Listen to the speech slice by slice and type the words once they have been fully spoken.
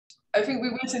I think we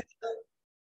waited.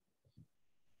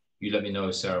 You let me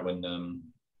know, Sarah, when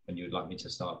you'd like me to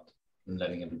start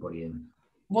letting everybody in.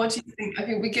 What do you think? I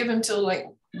think we give until like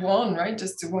 1, right?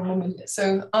 Just to 1 more minute.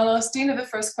 So I'll ask Dina the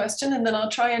first question, and then I'll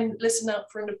try and listen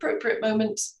out for an appropriate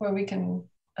moment where we can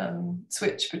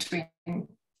switch between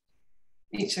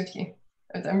each of you.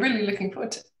 I'm really looking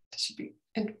forward to it. It should be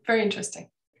very interesting.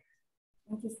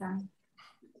 Thank you, Sam.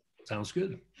 Sounds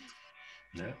good.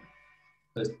 Yeah.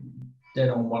 It's dead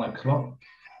on 1 o'clock.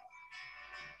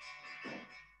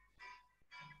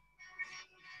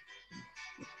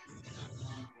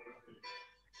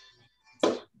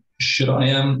 Should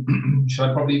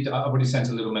I probably, I've already sent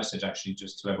a little message actually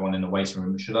just to everyone in the waiting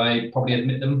room. Should I probably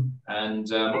admit them? And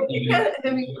if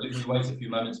we wait a few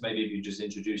moments, maybe if you just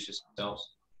introduce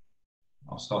yourselves.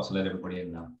 I'll start to let everybody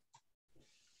in now.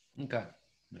 Okay.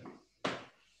 Yeah.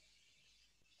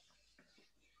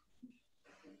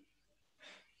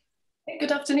 Hey,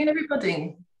 good afternoon, everybody.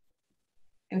 I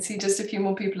can see just a few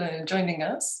more people are joining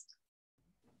us.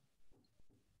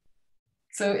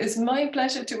 So it's my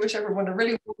pleasure to wish everyone a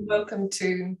really warm welcome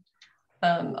to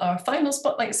our final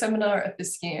Spotlight seminar of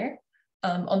this year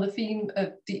on the theme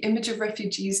of the image of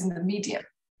refugees in the media.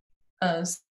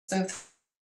 So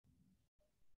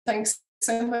thanks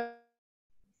so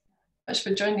much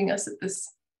for joining us at this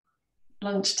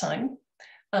lunchtime.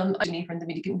 I'm Geneva from the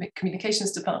Media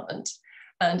Communications Department,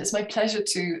 and it's my pleasure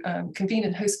to convene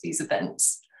and host these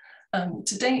events.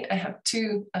 Today, I have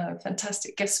 2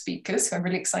 fantastic guest speakers who I'm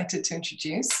really excited to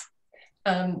introduce.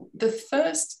 The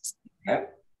first speaker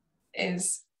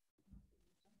is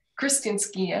Kristian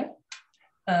Skeie,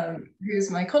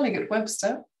 who's my colleague at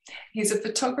Webster. He's a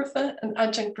photographer and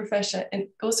adjunct professor,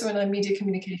 also in our media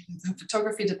communications and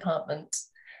photography department.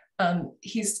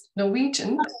 He's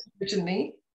Norwegian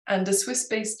originally and a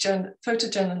Swiss-based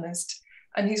photojournalist,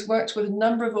 and he's worked with a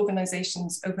number of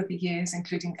organizations over the years,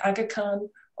 including Aga Khan,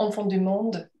 Enfants du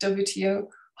Monde, WTO,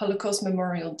 Holocaust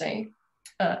Memorial Day,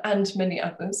 and many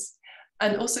others,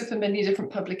 and also for many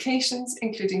different publications,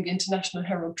 including the International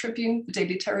Herald Tribune, the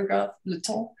Daily Telegraph, Le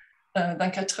Temps,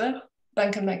 24 Heures,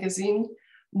 Banker Magazine,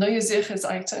 Neue Zürcher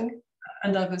Zeitung,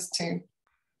 and others too.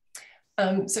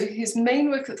 So his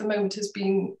main work at the moment has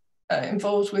been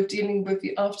involved with dealing with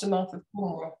the aftermath of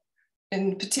war,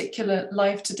 in particular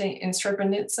life to date in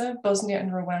Srebrenica, Bosnia,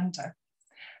 and Rwanda.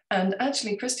 And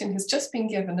actually, Kristian has just been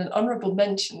given an honorable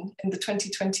mention in the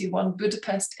 2021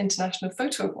 Budapest International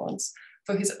Photo Awards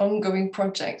for his ongoing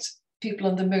project, People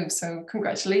on the Move. So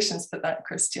congratulations for that,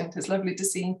 Kristian. It's lovely to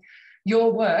see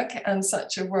your work and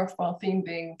such a worthwhile theme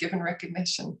being given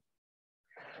recognition.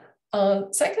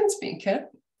 Our second speaker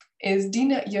is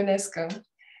Dina Ionesco,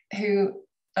 who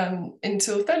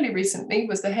until fairly recently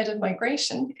was the head of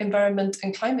Migration, Environment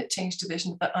and Climate Change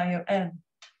Division at I.O.M.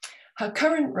 Her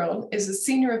current role is a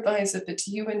senior advisor for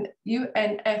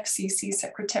UNFCCC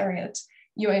Secretariat,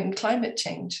 UN Climate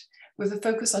Change, with a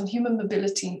focus on human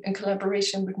mobility and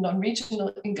collaboration with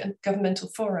non-regional governmental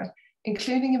fora,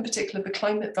 including in particular the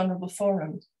Climate Vulnerable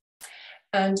Forum.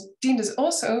 And Dina's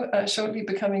also shortly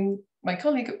becoming my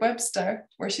colleague at Webster,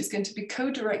 where she's going to be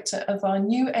co-director of our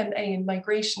new MA in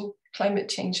Migration, Climate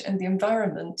Change and the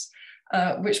Environment,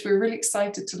 which we're really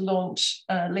excited to launch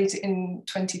later in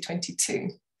 2022.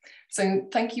 So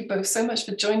thank you both so much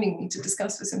for joining me to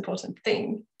discuss this important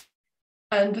theme.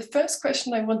 And the first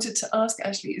question I wanted to ask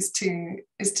actually is to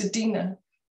Dina.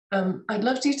 I'd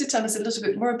love you to tell us a little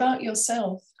bit more about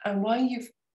yourself and why you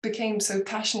became so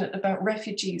passionate about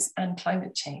refugees and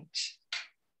climate change.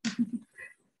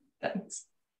 Thanks.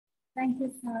 Thank you,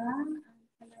 Sarah.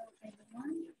 Hello,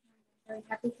 everyone. I'm very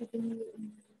happy to be in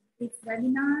this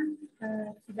webinar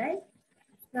today.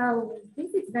 So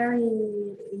this is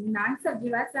very nice of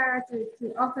you, Sarah,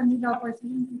 to offer me the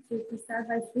opportunity to start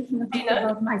by speaking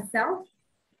about myself.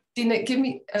 Dina, give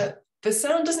me, the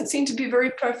sound doesn't seem to be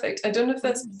very perfect. I don't know if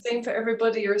that's the same for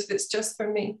everybody or if it's just for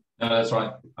me. No, that's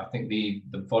right. I think the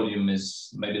volume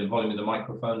is, maybe the volume of the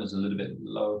microphone is a little bit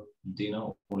low, Dina,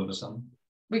 all of a sudden.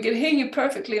 We could hear you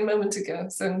perfectly a moment ago.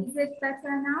 So is it better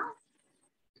now?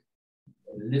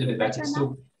 A little bit better.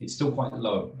 It's still quite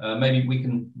low. Maybe we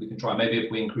can try. Maybe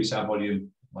if we increase our volume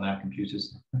on our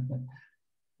computers,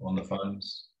 on the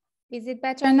phones. Is it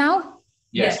better now?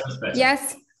 Yes, that's better.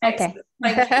 Yes. Okay.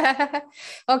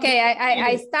 Okay.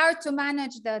 I start to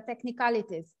manage the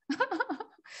technicalities.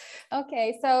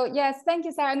 Okay, so yes, thank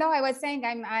you, Sarah. No, I was saying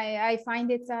I find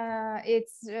it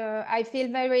I feel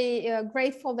very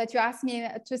grateful that you asked me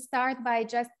to start by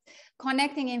just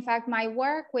connecting, in fact, my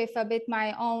work with a bit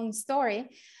my own story.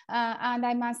 And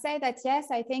I must say that,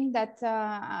 yes, I think that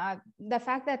the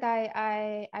fact that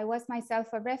I was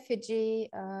myself a refugee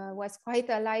was quite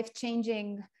a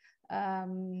life-changing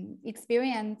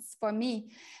experience for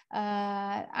me.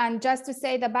 And just to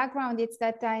say the background, it's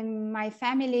that my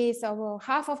family, so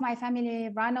half of my family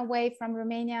ran away from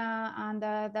Romania and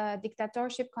the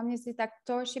dictatorship, communist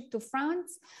dictatorship, to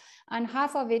France. And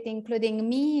half of it, including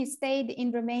me, stayed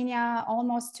in Romania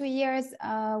almost 2 years,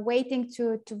 waiting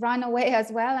to run away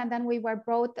as well. And then we were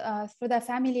brought through the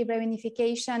family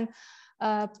reunification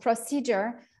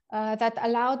procedure that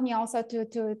allowed me also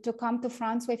to come to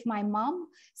France with my mom.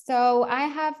 So I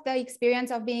have the experience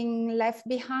of being left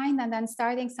behind and then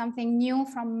starting something new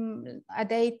from a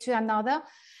day to another.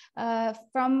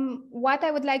 From what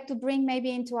I would like to bring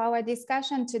maybe into our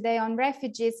discussion today on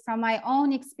refugees, from my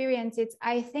own experiences,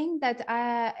 I think that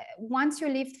once you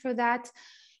live through that,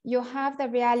 you have the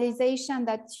realization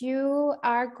that you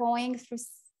are going through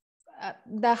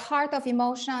the heart of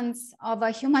emotions of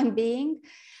a human being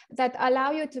that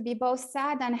allow you to be both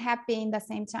sad and happy in the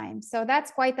same time. So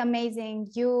that's quite amazing.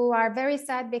 You are very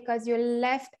sad because you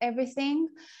left everything.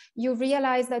 You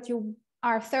realize that you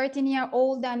are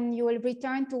 13-year-old and you will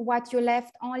return to what you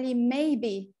left only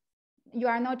maybe, you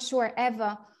are not sure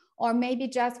ever, or maybe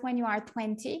just when you are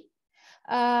 20.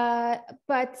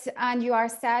 And you are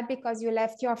sad because you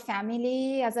left your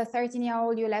family. As a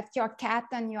 13-year-old, you left your cat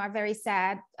and you are very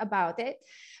sad about it.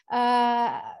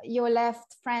 You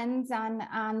left friends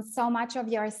and so much of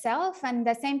yourself. And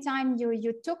at the same time,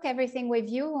 you took everything with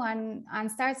you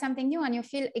and start something new, and you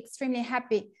feel extremely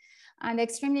happy and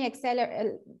extremely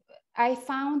accelerated.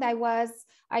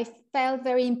 I felt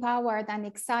very empowered and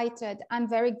excited and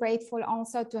very grateful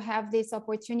also to have this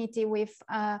opportunity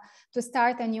to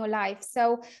start a new life.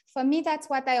 So for me, that's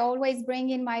what I always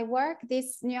bring in my work,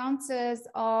 these nuances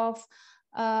of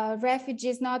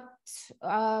refugees, not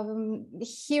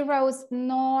heroes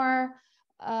nor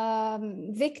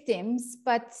victims,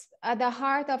 but at the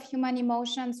heart of human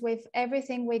emotions with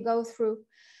everything we go through.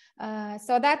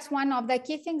 So that's one of the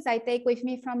key things I take with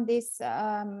me from this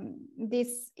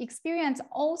experience.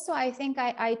 Also, I think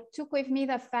I took with me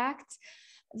the fact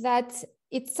that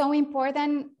it's so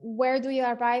important where do you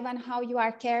arrive and how you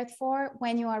are cared for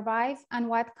when you arrive, and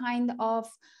what kind of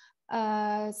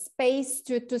space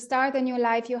to start a new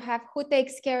life you have, who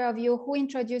takes care of you, who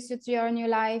introduces you to your new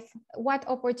life, what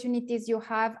opportunities you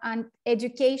have, and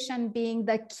education being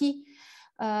the key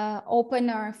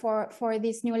opener for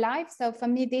this new life. So for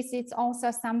me, this is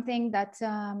also something that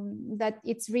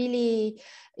it's really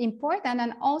important.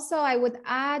 And also I would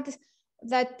add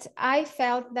that I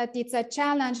felt that it's a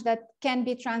challenge that can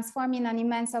be transformed in an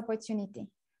immense opportunity.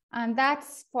 And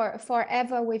that's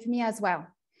forever with me as well.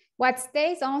 What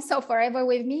stays also forever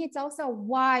with me, it's also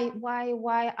why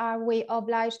are we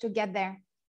obliged to get there?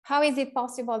 How is it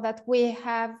possible that we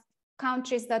have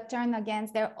countries that turn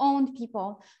against their own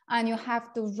people and you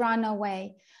have to run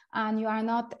away and you are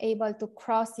not able to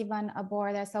cross even a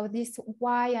border? So this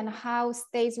why and how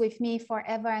stays with me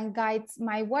forever and guides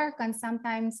my work, and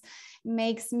sometimes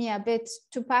makes me a bit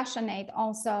too passionate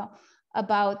also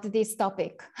about this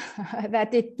topic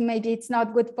that maybe it's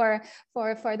not good for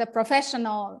the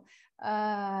professional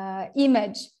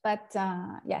image, but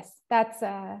yes, that's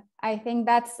I think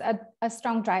that's a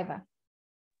strong driver.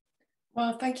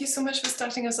 Well, thank you so much for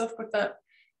starting us off with that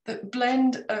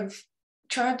blend of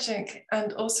tragic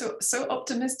and also so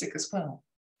optimistic as well,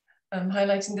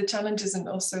 highlighting the challenges and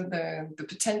also the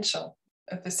potential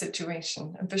of the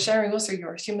situation, and for sharing also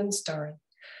your human story.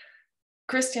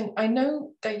 Kristian, I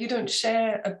know that you don't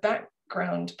share a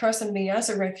background personally as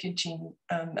a refugee,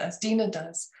 as Dina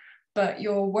does, but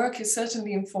your work is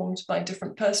certainly informed by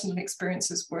different personal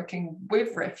experiences working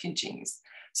with refugees.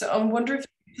 So I wonder if you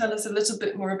could tell us a little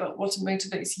bit more about what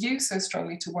motivates you so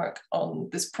strongly to work on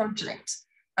this project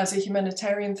as a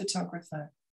humanitarian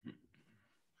photographer.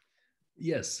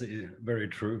 Yes, very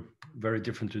true. Very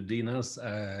different to Dina's.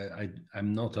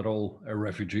 I'm not at all a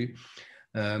refugee,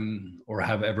 or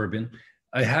have ever been.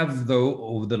 I have, though,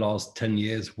 over the last 10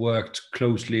 years, worked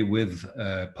closely with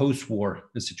post-war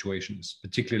situations,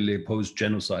 particularly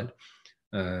post-genocide,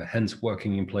 hence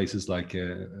working in places like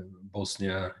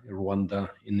Bosnia, Rwanda,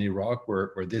 in Iraq,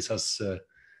 where this has,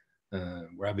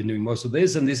 where I've been doing most of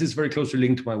this. And this is very closely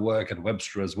linked to my work at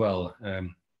Webster as well,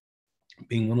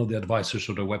 being one of the advisors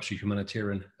of the Webster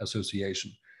Humanitarian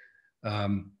Association.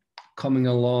 Coming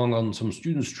along on some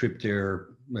students' trip there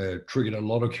triggered a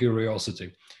lot of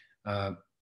curiosity.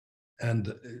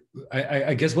 And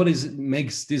I guess what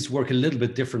makes this work a little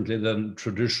bit differently than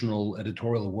traditional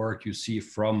editorial work you see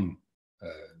from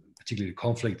particularly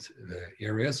conflict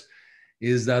areas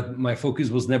is that my focus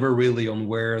was never really on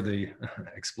where the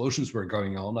explosions were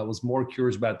going on. I was more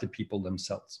curious about the people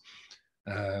themselves.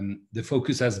 The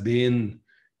focus has been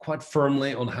quite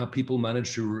firmly on how people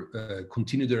manage to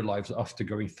continue their lives after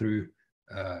going through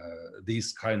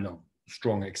these kind of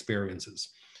strong experiences.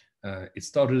 It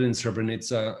started in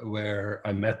Srebrenica, where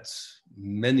I met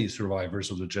many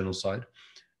survivors of the genocide,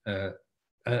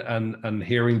 and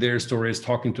hearing their stories,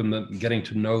 talking to them, getting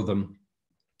to know them,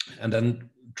 and then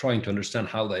trying to understand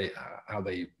how they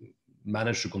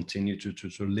managed to continue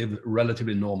to live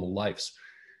relatively normal lives.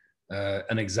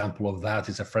 An example of that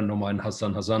is a friend of mine,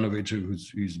 Hasan Hasanovic,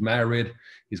 who's married.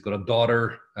 He's got a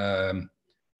daughter,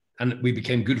 and we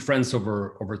became good friends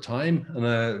over time.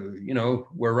 And you know,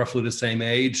 we're roughly the same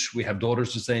age. We have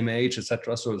daughters the same age,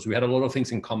 etc. So we had a lot of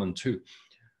things in common too.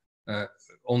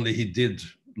 Only he did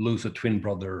lose a twin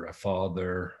brother, a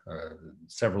father,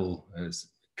 several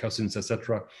cousins,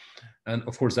 etc. And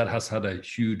of course, that has had a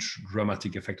huge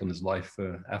dramatic effect on his life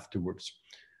afterwards.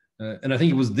 And I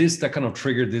think it was this that kind of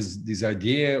triggered this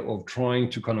idea of trying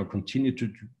to kind of continue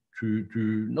to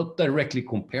not directly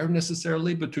compare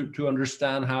necessarily, but to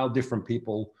understand how different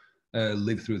people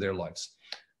live through their lives.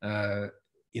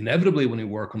 Inevitably, when you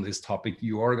work on this topic,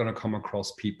 you are going to come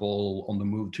across people on the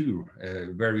move too,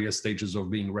 various stages of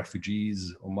being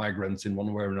refugees or migrants in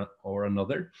one way or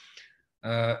another.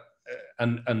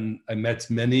 And I met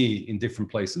many in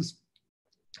different places.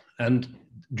 And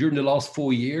during the last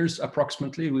 4 years,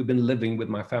 approximately, we've been living with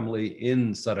my family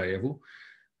in Sarajevo,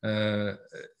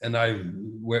 and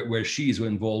where she's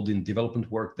involved in development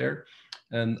work there,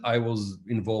 and I was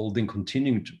involved in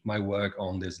continuing my work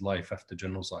on this life after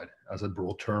genocide as a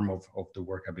broad term of the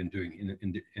work I've been doing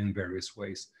in various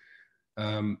ways.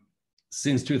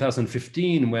 Since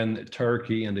 2015, when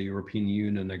Turkey and the European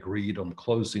Union agreed on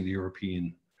closing the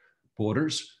European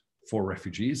borders for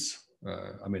refugees,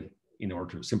 I mean, in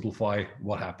order to simplify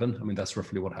what happened, I mean, that's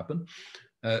roughly what happened.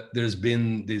 There's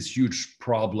been this huge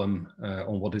problem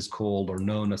on what is called or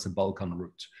known as the Balkan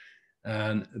route.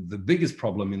 And the biggest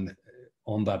problem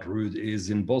on that route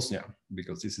is in Bosnia,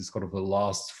 because this is kind of the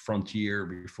last frontier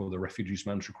before the refugees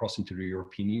manage to cross into the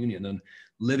European Union. And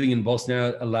living in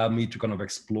Bosnia allowed me to kind of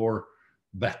explore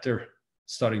better,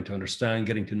 starting to understand,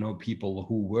 getting to know people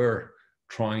who were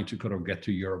trying to kind of get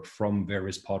to Europe from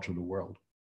various parts of the world.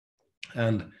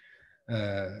 And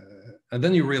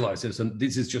then you realize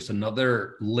this is just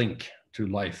another link to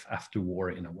life after war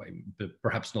in a way, but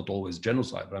perhaps not always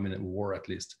genocide, but I mean war at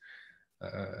least,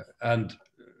 and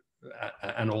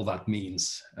all that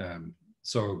means.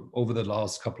 So over the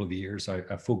last couple of years,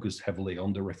 I focused heavily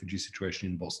on the refugee situation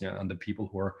in Bosnia and the people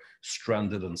who are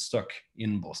stranded and stuck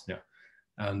in Bosnia,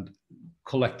 and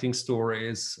collecting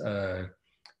stories, to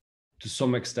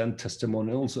some extent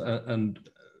testimonials,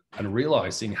 and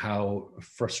realizing how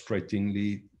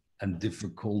frustratingly and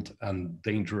difficult and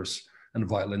dangerous and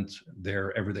violent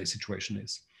their everyday situation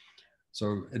is.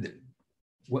 So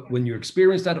when you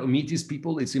experience that or meet these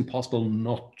people, it's impossible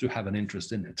not to have an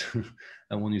interest in it.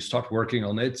 And when you start working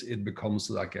on it, it becomes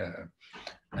like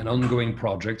an ongoing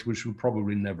project, which will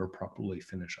probably never properly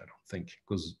finish, I don't think,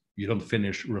 because you don't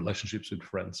finish relationships with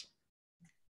friends.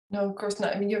 No, of course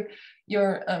not. I mean,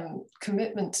 your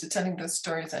commitment to telling those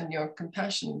stories and your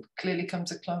compassion clearly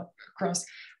comes across,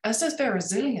 as does their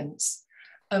resilience.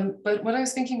 But what I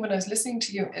was thinking when I was listening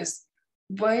to you is,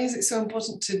 why is it so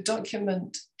important to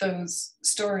document those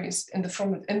stories in the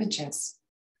form of images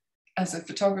as a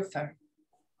photographer?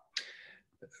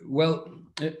 Well,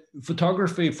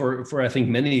 photography for I think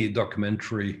many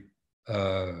documentary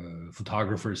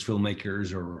photographers,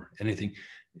 filmmakers, or anything,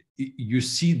 you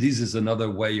see this as another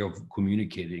way of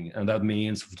communicating, and that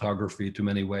means photography in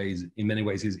many ways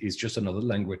is just another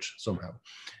language somehow.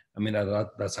 I mean,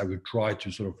 that's how we try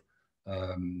to sort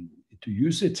of to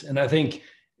use it. And I think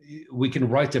we can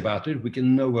write about it, we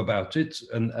can know about it,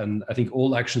 and I think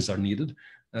all actions are needed.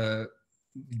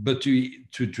 But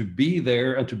to be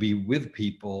there and to be with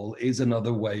people is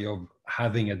another way of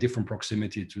having a different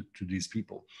proximity to these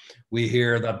people. We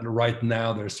hear that right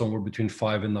now there's somewhere between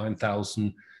 5,000 and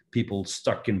 9,000 people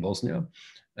stuck in Bosnia.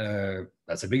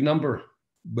 That's a big number.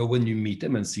 But when you meet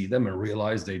them and see them and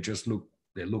realize they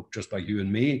look just like you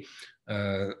and me,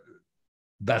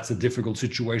 that's a difficult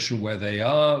situation where they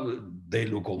are. They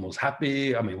look almost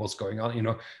happy. I mean, what's going on? You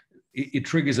know, it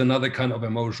triggers another kind of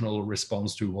emotional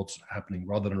response to what's happening,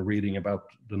 rather than reading about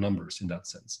the numbers in that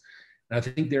sense. And I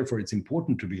think, therefore, it's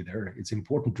important to be there. It's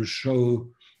important to show,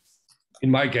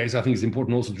 in my case, I think it's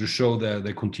important also to show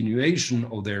the continuation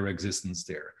of their existence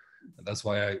there. And that's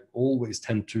why I always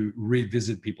tend to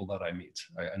revisit people that I meet.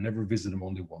 I never visit them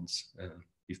only once.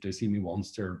 If they see me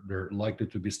once, they're likely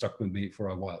to be stuck with me for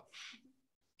a while,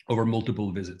 over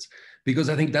multiple visits. Because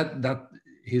I think that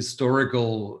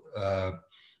historical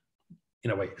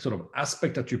in a way, sort of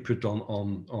aspect that you put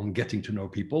on getting to know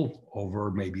people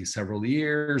over maybe several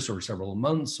years or several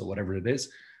months or whatever it is.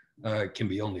 Can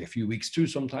be only a few weeks too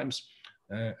sometimes.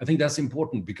 I think that's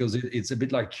important because it's a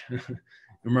bit like,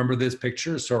 remember this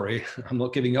picture? Sorry, I'm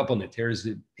not giving up on it. Here's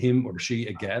him or she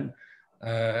again.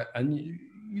 And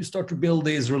you start to build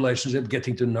these relationships,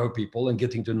 getting to know people and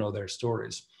getting to know their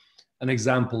stories. An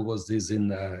example was this in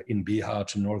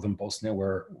Bihać in northern Bosnia,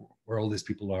 where all these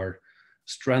people are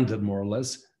stranded more or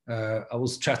less. I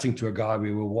was chatting to a guy.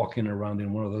 We were walking around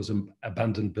in one of those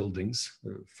abandoned buildings,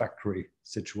 factory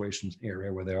situations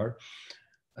area where they are.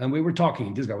 And we were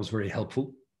talking. This guy was very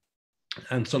helpful.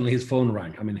 And suddenly his phone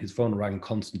rang. I mean, his phone rang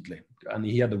constantly. And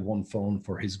he had one phone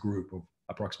for his group of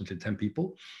approximately 10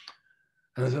 people.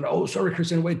 And I said, oh, sorry,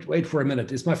 Kristian, wait for a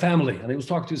minute. It's my family. And he was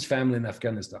talking to his family in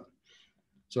Afghanistan.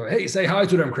 So, hey, say hi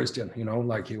to them, Kristian. You know,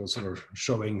 like he was sort of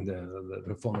showing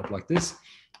the phone up like this.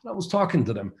 And I was talking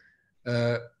to them.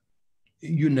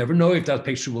 You never know if that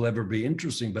picture will ever be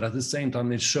interesting, but at the same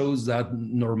time, it shows that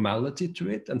normality to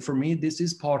it. And for me, this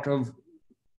is part of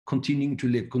continuing to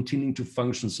live, continuing to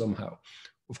function somehow.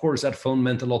 Of course, that phone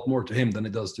meant a lot more to him than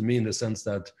it does to me, in the sense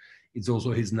that it's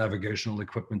also his navigational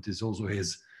equipment, it's also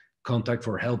his contact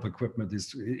for help equipment,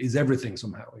 is everything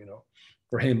somehow, you know,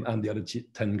 for him and the other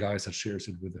 10 guys that shares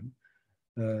it with him.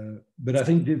 But I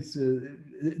think this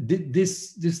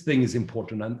thing is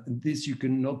important, and this you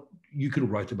can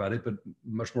write about it, but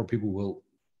much more people will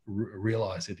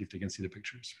realize it if they can see the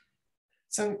pictures.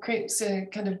 So it creates a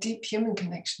kind of deep human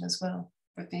connection as well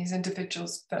with these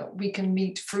individuals that we can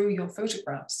meet through your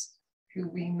photographs, who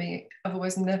we may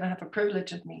otherwise never have a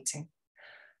privilege of meeting.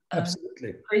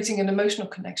 Absolutely. Creating an emotional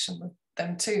connection with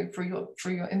them too through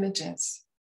your images.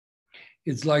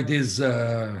 It's like this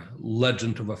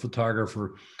legend of a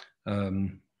photographer,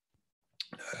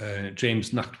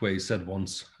 James Nachtwey said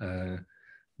once,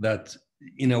 that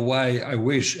in a way, I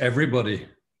wish everybody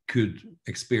could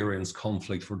experience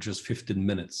conflict for just 15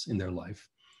 minutes in their life.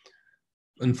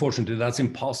 Unfortunately, that's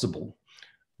impossible.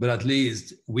 But at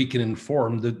least we can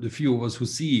inform the few of us who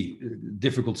see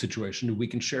difficult situations, we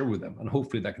can share with them. And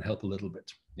hopefully that can help a little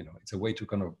bit. You know, it's a way to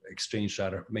kind of exchange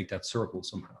that or make that circle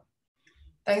somehow.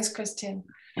 Thanks, Kristian.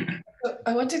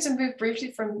 I wanted to move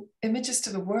briefly from images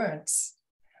to the words.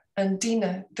 And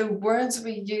Dina, the words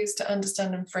we use to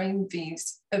understand and frame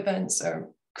these events are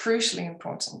crucially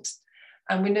important.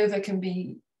 And we know there can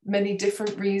be many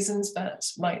different reasons that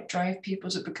might drive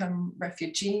people to become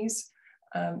refugees.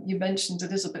 You mentioned a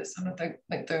little bit some of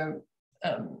the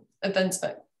events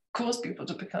that cause people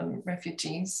to become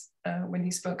refugees when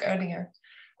you spoke earlier.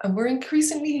 And we're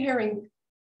increasingly hearing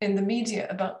in the media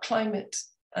about climate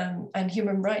and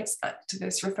human rights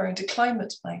activists referring to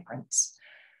climate migrants.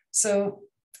 So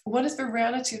what is the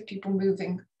reality of people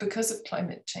moving because of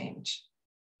climate change?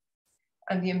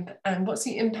 And what's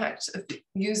the impact of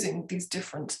using these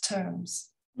different terms?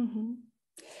 Mm-hmm.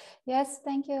 Yes,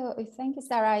 thank you,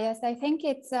 Sarah. Yes, I think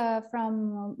it's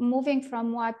from moving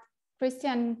from what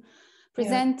Kristian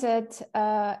presented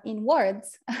in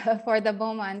words for the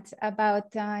moment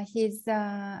about his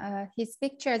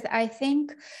pictures. I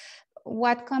think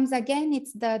what comes again,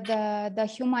 it's the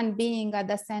human being at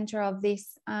the center of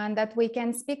this, and that we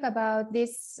can speak about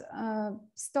these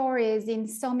stories in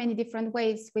so many different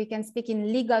ways. We can speak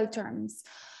in legal terms,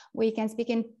 we can speak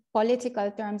in political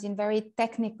terms, in very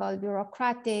technical,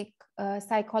 bureaucratic,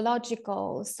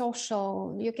 psychological,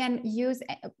 social. You can use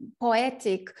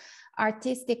poetic,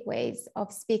 artistic ways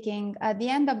of speaking. At the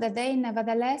end of the day,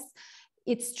 nevertheless,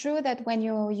 it's true that when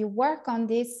you work on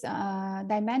this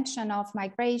dimension of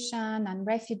migration and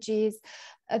refugees,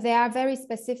 there are very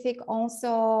specific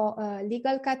also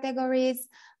legal categories,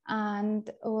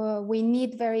 and we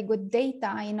need very good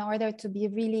data in order to be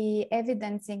really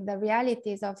evidencing the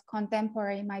realities of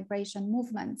contemporary migration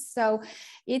movements. So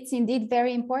it's indeed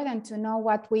very important to know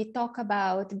what we talk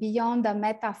about beyond the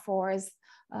metaphors,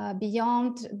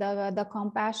 beyond the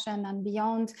compassion, and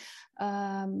beyond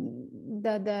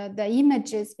the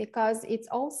images, because it's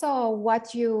also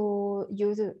what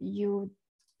you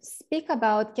speak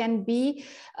about can be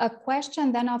a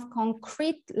question then of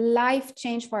concrete life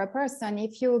change for a person.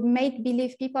 If you make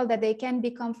believe people that they can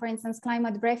become, for instance,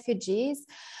 climate refugees,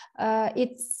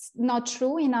 it's not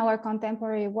true in our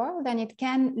contemporary world, and it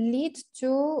can lead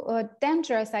to a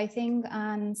dangerous, I think,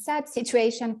 and sad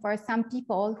situation for some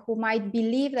people who might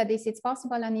believe that this is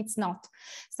possible and it's not.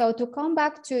 So to come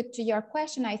back to your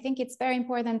question, I think it's very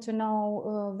important to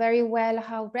know very well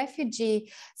how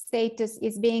refugee status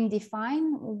is being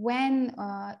defined. when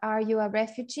are you a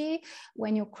refugee?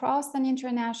 When you cross an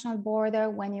international border,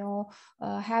 when you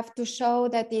have to show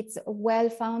that it's a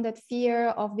well-founded fear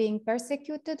of being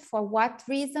persecuted, for what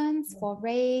reasons? For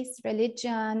race,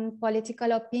 religion,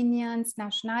 political opinions,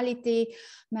 nationality,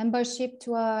 membership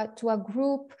to a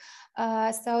group.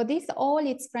 So this all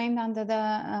it's framed under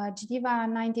the Geneva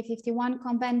 1951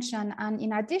 Convention. And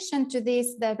in addition to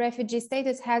this, the refugee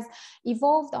status has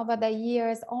evolved over the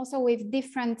years also with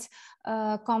different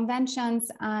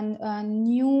conventions and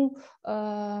new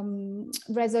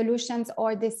resolutions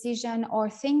or decision or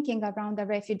thinking around the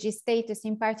refugee status.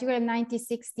 In particular,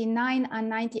 1969 and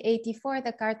 1984,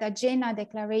 the Cartagena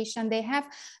Declaration, they have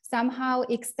somehow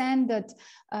extended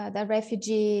the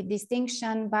refugee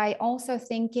distinction by also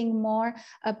thinking more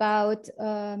about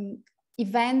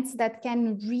events that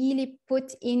can really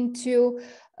put into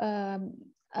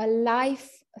a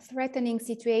life-threatening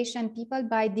situation people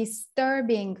by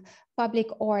disturbing public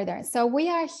order. So we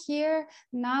are here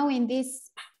now in this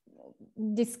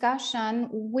discussion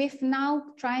with now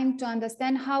trying to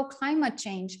understand how climate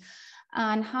change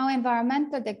and how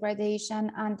environmental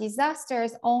degradation and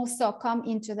disasters also come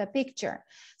into the picture.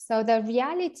 So the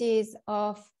realities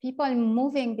of people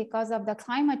moving because of the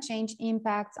climate change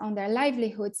impacts on their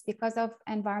livelihoods, because of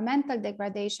environmental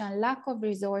degradation, lack of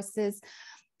resources,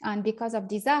 and because of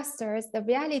disasters, the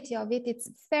reality of it, it's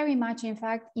very much, in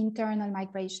fact, internal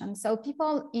migration. So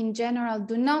people in general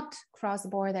do not cross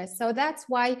borders. So that's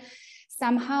why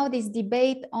somehow this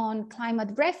debate on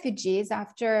climate refugees,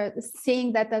 after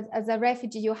seeing that as a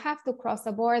refugee, you have to cross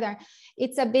a border,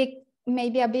 it's a bit,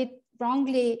 maybe a bit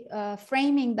wrongly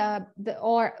framing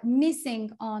or missing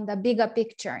on the bigger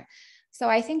picture. So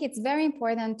I think it's very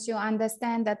important to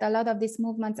understand that a lot of these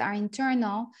movements are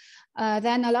internal,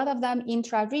 then a lot of them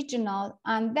intra-regional,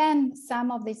 and then some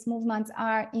of these movements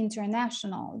are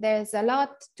international. There's a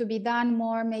lot to be done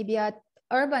more maybe at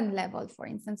urban level, for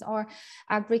instance, or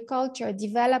agriculture,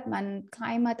 development,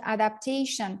 climate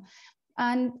adaptation.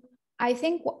 And I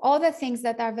think other things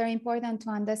that are very important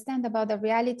to understand about the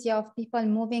reality of people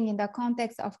moving in the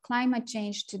context of climate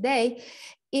change today,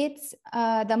 it's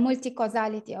the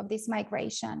multi-causality of this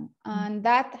migration. And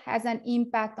that has an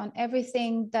impact on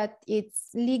everything that it's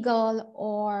legal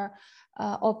or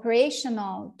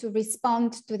operational to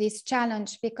respond to this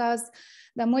challenge, because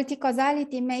the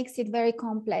multi-causality makes it very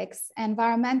complex.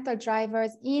 Environmental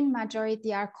drivers in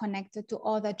majority are connected to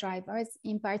other drivers,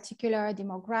 in particular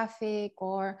demographic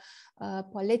or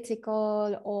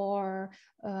political or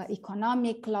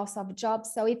economic loss of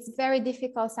jobs. So it's very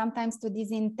difficult sometimes to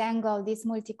disentangle this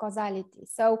multi-causality.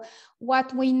 So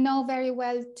what we know very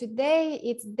well today,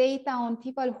 it's data on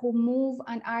people who move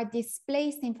and are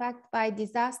displaced, in fact, by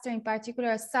disaster, in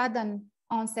particular sudden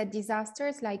onset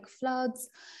disasters like floods.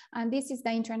 And this is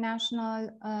the international,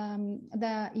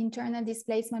 the Internal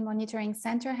Displacement Monitoring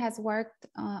Center has worked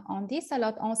on this a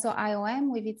lot, also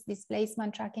I.O.M with its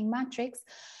displacement tracking matrix.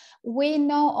 We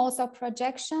know also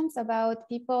projections about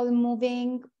people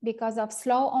moving because of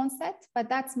slow onset, but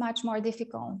that's much more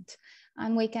difficult.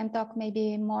 And we can talk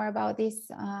maybe more about this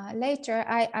later.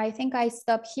 I think I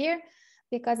stop here,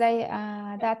 because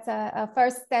that's a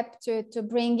first step to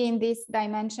bring in this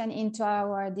dimension into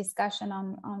our discussion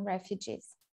on refugees.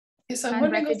 Yes,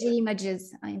 and refugee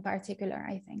images in particular,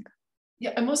 I think.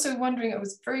 Yeah, I'm also wondering, I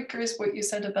was very curious what you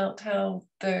said about how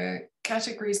the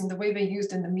categories and the way they're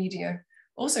used in the media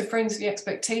also frames the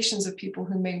expectations of people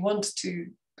who may want to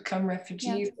become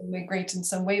refugees or migrate in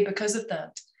some way because of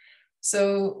that.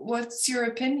 So what's your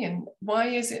opinion? Why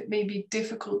is it maybe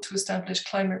difficult to establish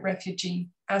climate refugee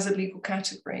as a legal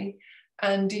category?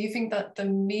 And do you think that the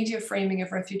media framing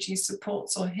of refugees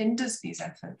supports or hinders these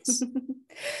efforts?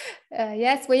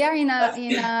 Yes, we are in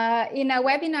a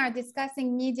webinar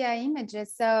discussing media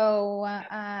images. So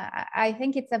I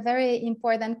think it's a very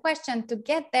important question. To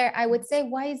get there, I would say,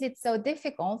 why is it so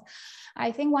difficult?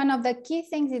 I think one of the key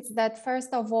things is that,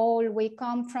 first of all, we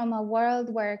come from a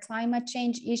world where climate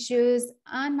change issues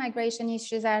and migration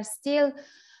issues are still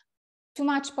too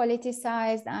much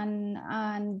politicized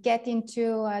and get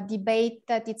into a debate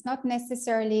that it's not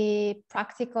necessarily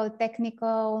practical,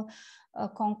 technical,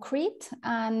 concrete.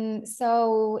 And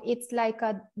so it's like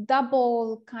a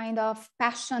double kind of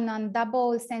passion and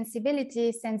double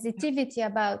sensitivity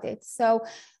about it. So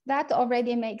that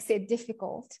already makes it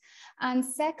difficult. And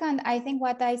second, I think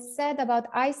what I said about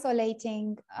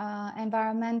isolating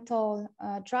environmental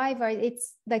drivers,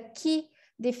 it's the key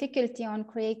difficulty on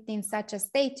creating such a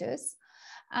status.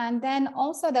 And then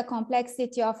also the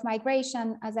complexity of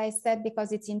migration, as I said,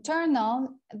 because it's internal,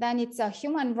 then it's a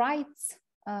human rights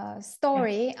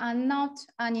story and not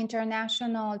an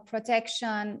international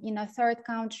protection in a third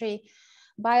country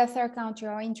by a third country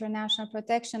or international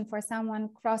protection for someone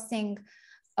crossing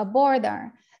a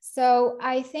border. So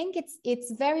I think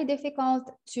it's very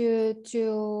difficult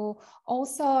to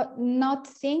also not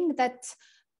think that,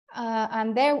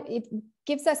 and there it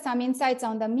gives us some insights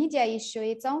on the media issue.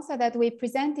 It's also that we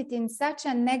present it in such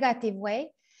a negative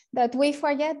way that we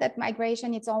forget that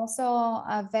migration is also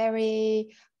a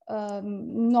very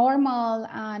normal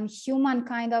and human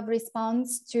kind of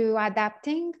response to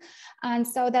adapting. And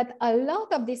so that a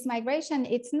lot of this migration,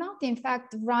 it's not in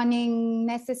fact running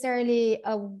necessarily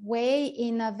away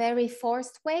in a very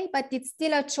forced way, but it's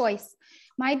still a choice.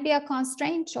 Might be a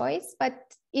constrained choice, but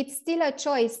it's still a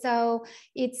choice. So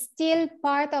it's still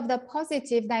part of the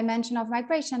positive dimension of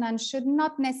migration and should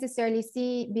not necessarily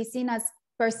be seen as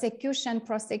persecution,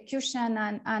 prosecution,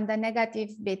 and the negative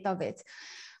bit of it.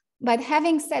 But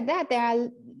having said that, there are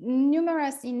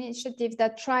numerous initiatives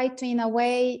that try to, in a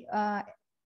way,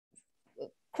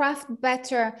 craft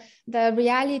better the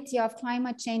reality of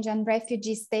climate change and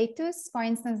refugee status. For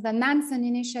instance, the Nansen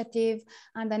Initiative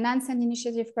and the Nansen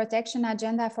Initiative Protection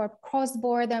Agenda for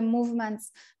cross-border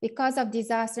movements because of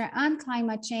disaster and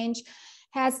climate change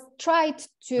has tried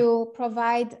to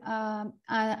provide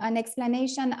an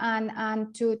explanation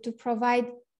and to provide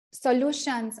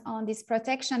solutions on this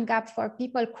protection gap for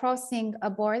people crossing a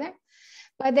border.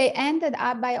 But they ended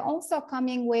up by also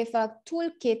coming with a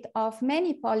toolkit of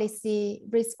many policy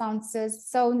responses.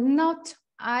 So not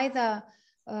either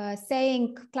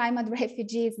saying climate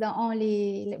refugee is the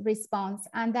only response.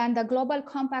 And then the Global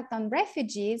Compact on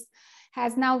Refugees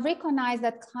has now recognized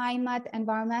that climate,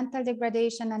 environmental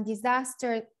degradation, and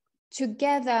disaster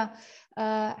together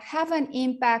have an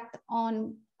impact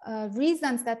on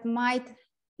reasons that might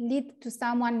lead to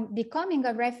someone becoming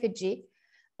a refugee,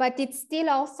 but it's still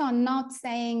also not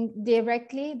saying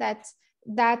directly that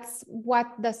that's what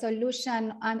the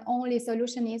solution and only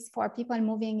solution is for people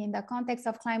moving in the context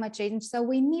of climate change. So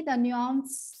we need a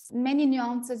nuance, many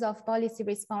nuances of policy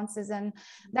responses. And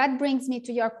that brings me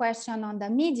to your question on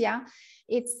the media.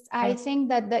 I think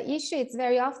that the issue is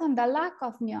very often the lack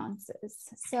of nuances.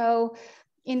 So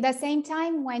in the same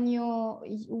time, when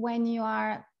you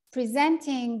are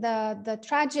presenting the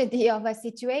tragedy of a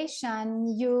situation,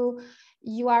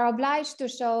 you are obliged to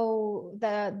show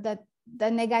the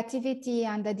negativity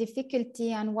and the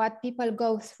difficulty and what people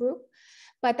go through.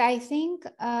 But I think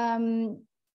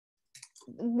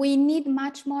we need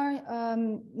much more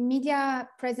media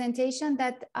presentation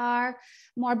that are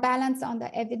more balanced on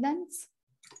the evidence.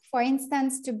 For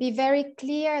instance, to be very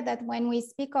clear that when we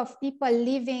speak of people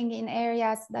living in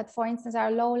areas that, for instance,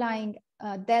 are low-lying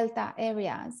delta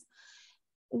areas,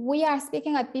 we are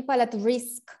speaking of people at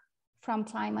risk from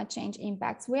climate change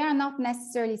impacts. We are not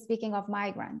necessarily speaking of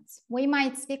migrants. We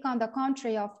might speak, on the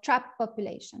contrary, of trapped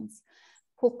populations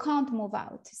who can't move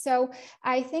out. So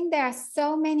I think there are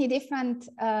so many different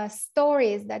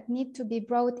stories that need to be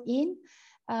brought in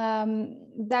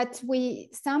that we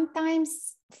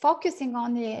sometimes focusing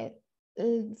only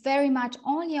very much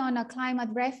only on a climate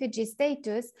refugee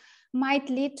status might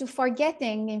lead to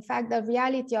forgetting, in fact, the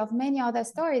reality of many other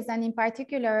stories, and in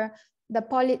particular,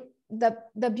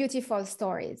 the beautiful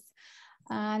stories.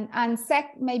 And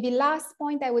maybe last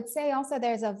point, I would say also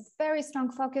there's a very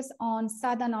strong focus on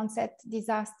sudden onset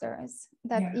disasters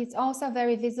that is also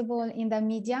very visible in the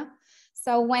media.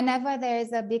 So whenever there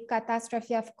is a big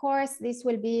catastrophe, of course, this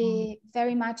will be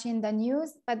very much in the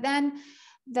news, but then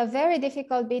the very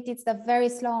difficult bit is the very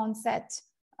slow onset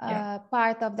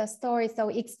part of the story. So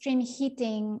extreme heat,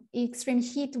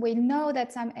 we know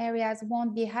that some areas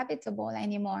won't be habitable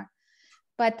anymore.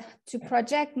 But to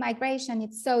project migration,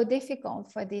 it's so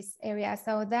difficult for this area.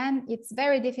 So then it's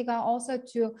very difficult also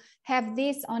to have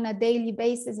this on a daily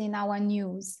basis in our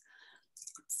news.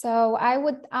 So I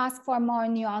would ask for more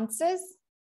nuances,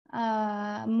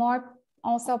 more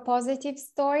also positive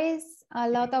stories, a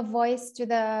lot of voice to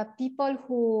the people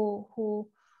who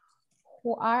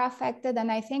are affected.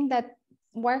 And I think that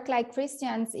work like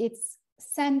Kristian's, it's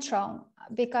central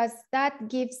because that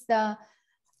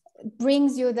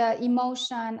brings you the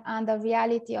emotion and the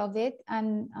reality of it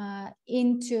and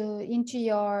into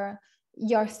your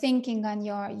thinking and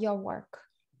your work.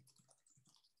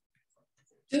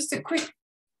 Just a quick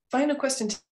final question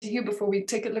to you before we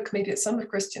take a look maybe at some of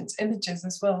Kristian's images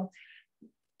as well.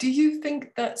 Do you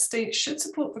think that states should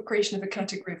support the creation of a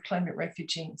category of climate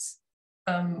refugees?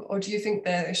 Or do you think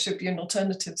there should be an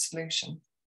alternative solution?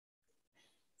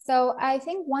 So I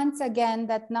think once again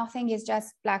that nothing is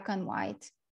just black and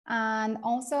white. And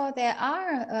also there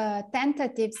are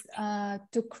tentatives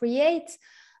to create,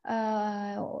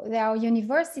 there are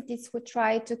universities who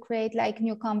try to create like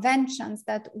new conventions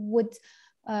that would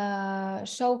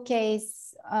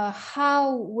showcase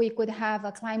how we could have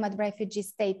a climate refugee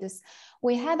status.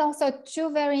 We had also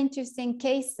two very interesting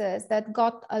cases that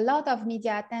got a lot of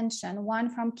media attention, one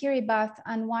from Kiribati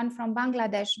and one from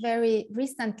Bangladesh very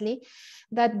recently,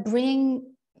 that bring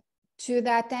to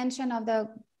the attention of the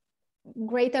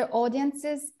greater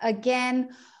audiences, again,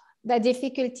 the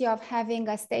difficulty of having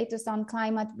a status on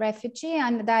climate refugee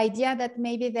and the idea that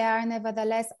maybe there are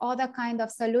nevertheless other kind of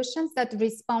solutions that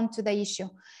respond to the issue.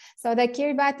 So the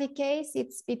Kiribati case,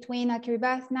 it's between a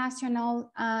Kiribati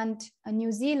national and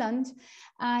New Zealand.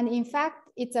 And in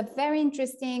fact, it's a very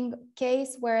interesting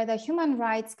case where the Human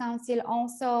Rights Council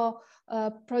also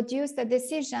produced a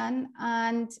decision,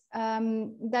 and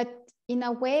that in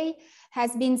a way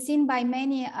has been seen by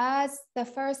many as the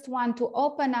first one to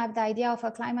open up the idea of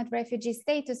a climate refugee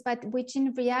status, but which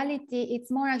in reality, it's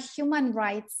more a human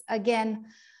rights, again,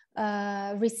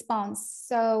 response.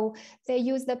 So they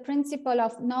use the principle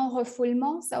of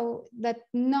non-refoulement, so that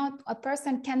not a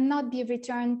person cannot be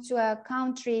returned to a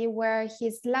country where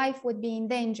his life would be in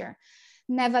danger.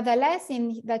 Nevertheless,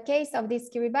 in the case of this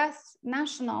Kiribati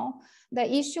national, the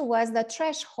issue was the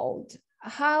threshold.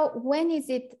 When is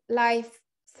it life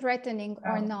threatening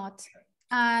or not?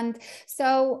 And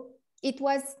so it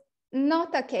was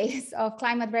not a case of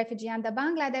climate refugee. And the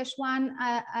Bangladesh one,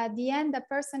 at the end, the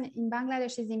person in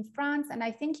Bangladesh is in France, and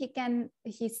I think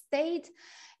he stayed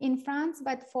in France,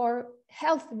 but for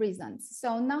health reasons.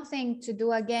 So nothing to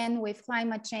do again with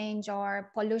climate change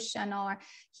or pollution,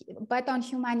 but on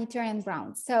humanitarian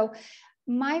grounds. So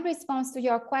my response to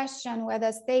your question,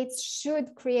 whether states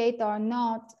should create or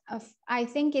not, I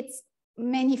think it's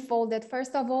many-folded.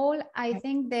 First of all, I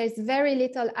think there's very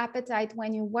little appetite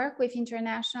when you work with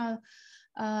international,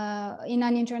 in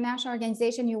an international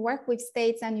organization, you work with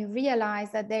states and you realize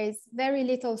that there is very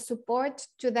little support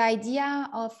to the idea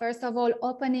of, first of all,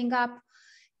 opening up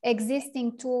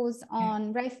existing tools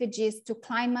on refugees to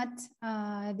climate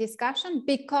discussion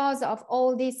because of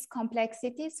all these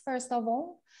complexities, first of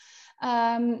all.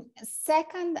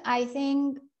 Second, I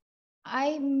think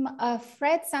I'm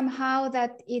afraid somehow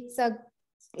that it's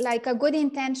like a good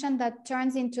intention that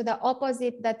turns into the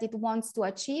opposite that it wants to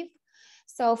achieve.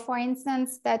 So for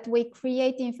instance, that we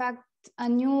create, in fact, a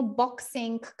new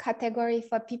boxing category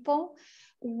for people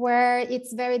where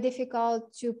it's very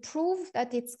difficult to prove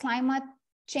that it's climate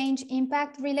change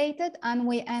impact related, and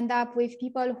we end up with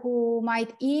people who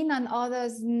might in and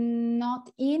others not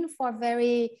in for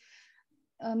very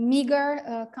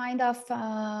meager kind of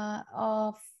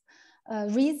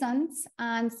reasons.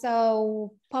 And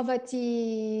so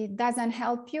poverty doesn't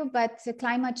help you, but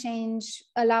climate change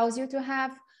allows you to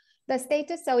have the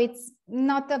status. So it's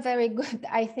not a very good,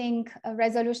 I think,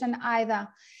 resolution either.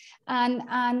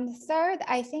 And third,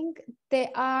 I think there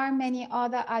are many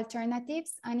other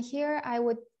alternatives. And here I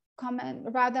would connect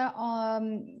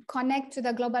to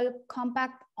the Global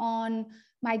Compact on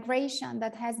migration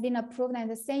that has been approved in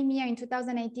the same year in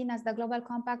 2018 as the Global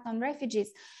Compact on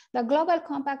refugees. The Global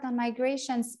Compact on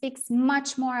migration speaks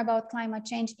much more about climate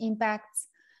change impacts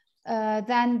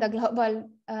than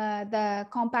the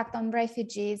Compact on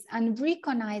refugees, and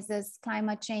recognizes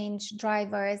climate change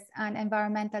drivers and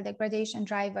environmental degradation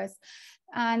drivers.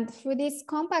 And through this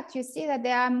compact, you see that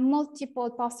there are multiple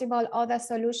possible other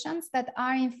solutions that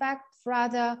are in fact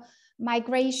rather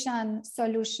migration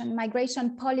solution,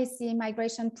 migration policy,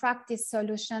 migration practice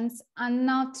solutions, and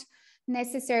not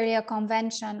necessarily a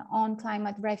convention on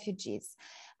climate refugees.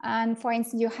 And for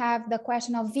instance, you have the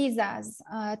question of visas,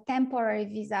 temporary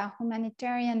visa,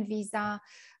 humanitarian visa,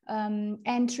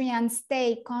 entry and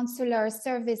stay, consular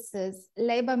services,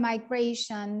 labor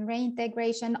migration,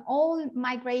 reintegration. All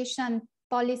migration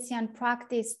policy and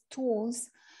practice tools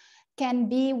can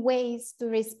be ways to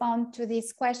respond to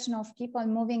this question of people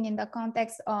moving in the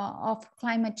context of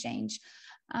climate change.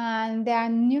 And there are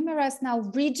numerous now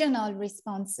regional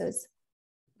responses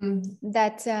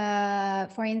that,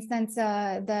 for instance,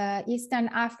 the Eastern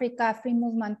Africa Free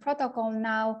Movement Protocol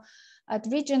now at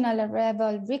regional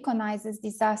level recognizes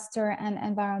disaster and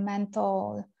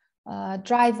environmental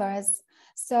drivers.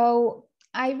 So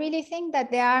I really think that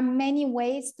there are many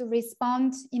ways to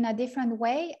respond in a different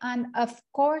way. And of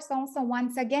course, also,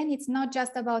 once again, it's not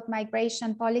just about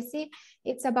migration policy,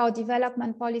 it's about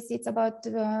development policy, it's about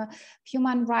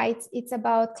human rights, it's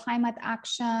about climate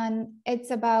action,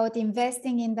 it's about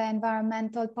investing in the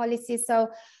environmental policy so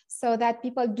that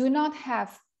people do not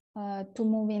have to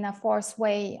move in a forced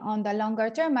way on the longer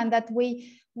term, and that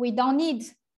we don't need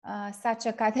such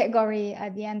a category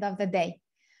at the end of the day.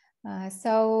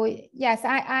 So yes,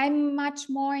 I'm much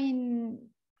more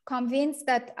convinced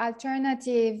that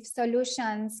alternative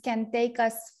solutions can take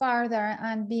us farther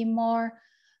and be more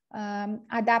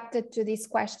adapted to this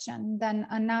question than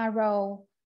a narrow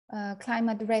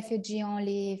climate refugee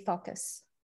only focus.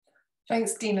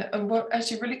 Thanks, Dina. And what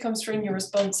actually really comes through in your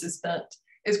response is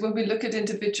when we look at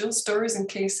individual stories and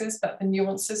cases, that the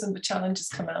nuances and the challenges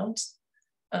come out.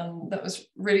 That was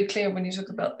really clear when you talk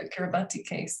about the Kiribati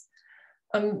case.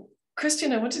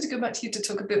 Kristian, I wanted to go back to you to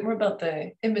talk a bit more about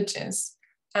the images.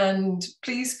 And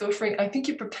please feel free, I think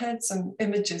you prepared some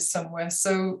images somewhere.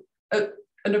 So at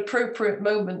an appropriate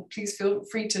moment, please feel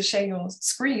free to share your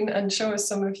screen and show us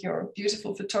some of your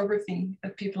beautiful photography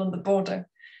of people on the border.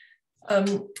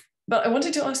 But I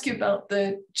wanted to ask you about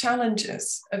the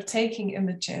challenges of taking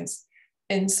images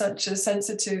in such a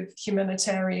sensitive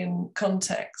humanitarian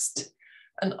context.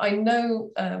 And I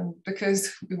know,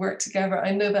 because we work together,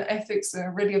 I know that ethics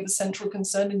are really of a central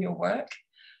concern in your work.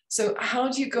 So how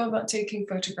do you go about taking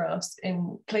photographs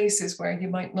in places where you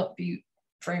might not be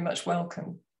very much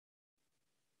welcome?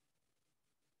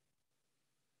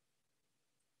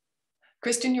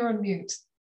 Kristian, you're on mute.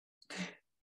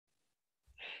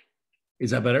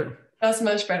 Is that better? That's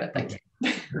much better, thank you.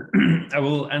 I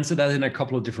will answer that in a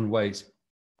couple of different ways.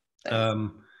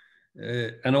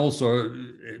 And also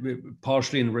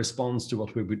partially in response to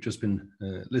what we've just been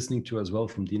listening to as well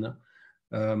from Dina.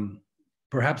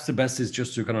 Perhaps the best is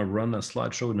just to kind of run a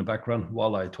slideshow in the background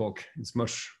while I talk. It's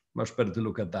much better to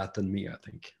look at that than me, I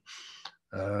think.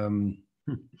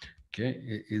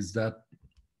 Okay, is that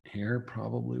here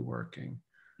probably working?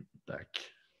 Back.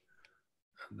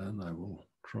 And then I will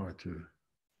try to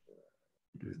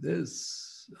do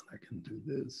this, and I can do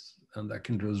this, and I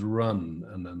can just run,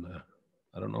 and then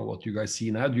I don't know what you guys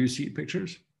see now. Do you see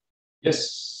pictures?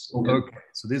 Yes. Okay,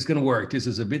 so this is going to work. This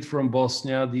is a bit from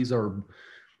Bosnia. These are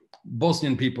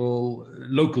Bosnian people,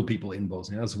 local people in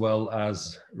Bosnia, as well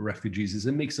as refugees. It's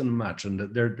a mix and a match, and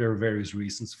there are various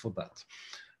reasons for that.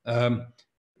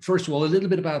 First of all, a little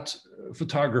bit about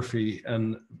photography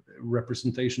and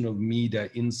representation of media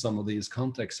in some of these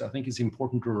contexts. I think it's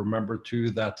important to remember too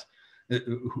that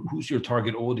who's your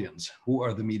target audience? Who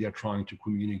are the media trying to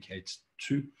communicate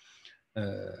to?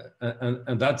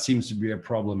 And that seems to be a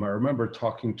problem. I remember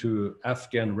talking to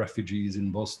Afghan refugees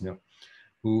in Bosnia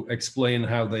who explained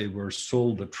how they were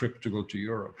sold a trip to go to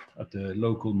Europe at the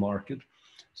local market.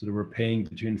 So they were paying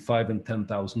between $5,000 and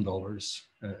 $10,000.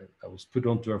 That was put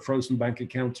onto a frozen bank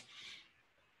account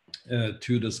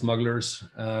to the smugglers.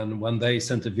 And when they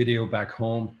sent a video back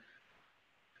home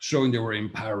showing they were in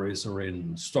Paris or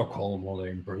in Stockholm or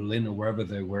in Berlin or wherever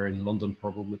they were, in London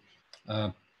probably,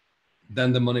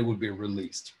 then the money would be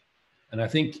released. And I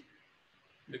think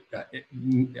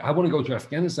I want to go to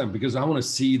Afghanistan because I want to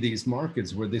see these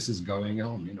markets where this is going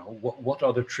on. You know, what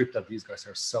are the trips that these guys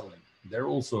are selling? They're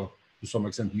also, to some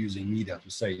extent, using media to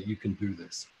say, you can do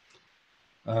this.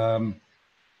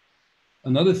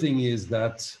 Another thing is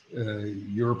that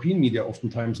European media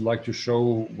oftentimes like to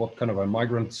show what kind of a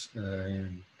migrant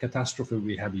catastrophe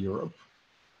we have in Europe.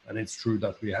 And it's true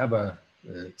that we have a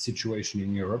situation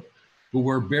in Europe, but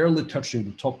we're barely touching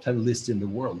the top 10 list in the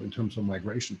world in terms of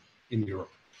migration in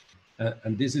Europe.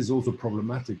 And this is also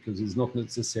problematic because it's not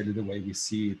necessarily the way we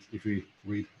see it if we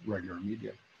read regular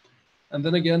media. And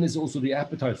then again, it's also the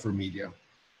appetite for media.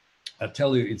 I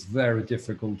tell you, it's very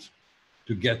difficult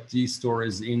to get these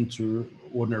stories into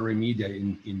ordinary media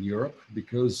in Europe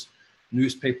because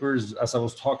newspapers, as I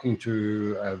was talking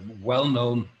to a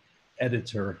well-known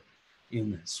editor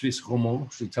in Swiss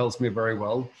Romand, she tells me very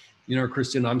well, you know,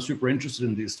 Kristian, I'm super interested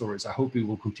in these stories. I hope you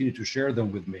will continue to share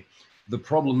them with me. The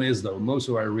problem is, though, most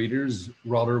of our readers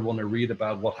rather want to read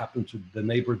about what happened to the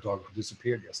neighbor dog who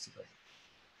disappeared yesterday.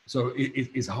 So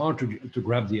it's hard to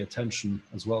grab the attention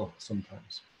as well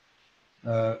sometimes.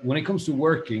 When it comes to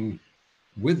working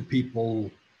with people,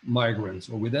 migrants,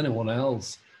 or with anyone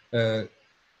else, I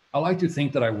like to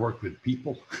think that I work with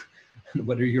people.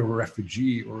 Whether you're a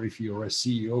refugee or if you're a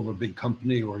CEO of a big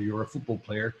company or you're a football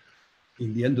player,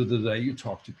 in the end of the day, you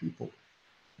talk to people.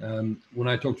 When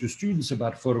I talk to students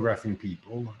about photographing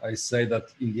people, I say that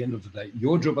in the end of the day,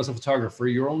 your job as a photographer,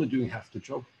 you're only doing half the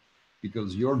job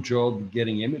because your job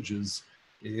getting images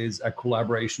is a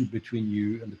collaboration between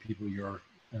you and the people you're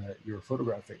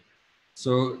photographing.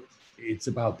 So it's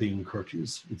about being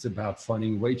courteous. It's about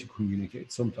finding a way to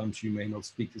communicate. Sometimes you may not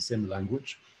speak the same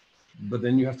language, but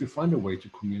then you have to find a way to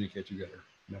communicate together,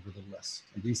 nevertheless.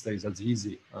 And these days, that's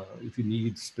easy. If you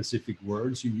need specific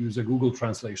words, you use a Google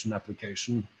translation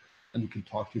application, and you can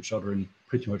talk to each other in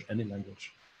pretty much any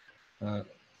language.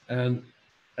 And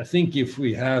I think if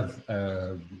we have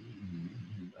a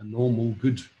normal,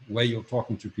 good way of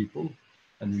talking to people,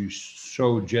 and you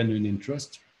show genuine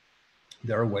interest,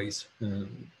 there are ways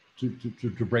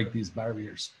to break these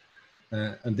barriers.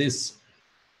 And this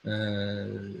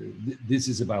This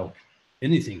is about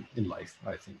anything in life,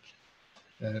 I think.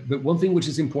 But one thing which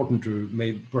is important to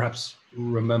perhaps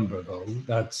remember, though,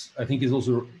 that I think is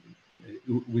also,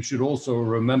 we should also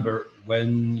remember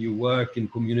when you work in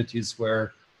communities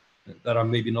that are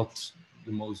maybe not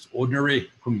the most ordinary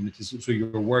communities. So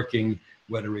you're working,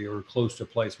 whether you're close to a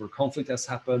place where conflict has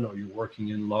happened or you're working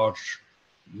in large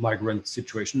migrant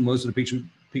situation. Most of the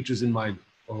pictures in my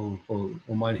or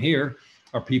mine here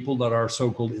are people that are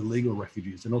so-called illegal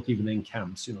refugees. They're not even in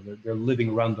camps. You know, they're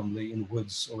living randomly in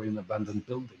woods or in abandoned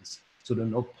buildings. So they're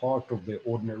not part of the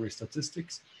ordinary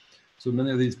statistics. So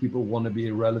many of these people want to be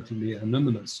relatively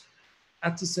anonymous.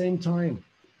 At the same time,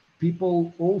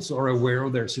 people also are aware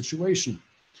of their situation.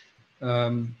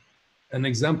 An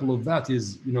example of that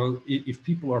is, you know, if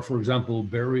people are, for example,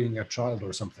 burying a child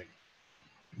or something,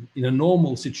 in a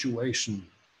normal situation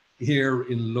here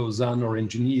in Lausanne or in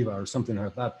Geneva or something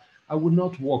like that, I would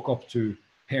not walk up to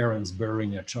parents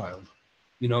burying a child.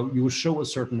 You know, you will show a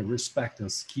certain respect and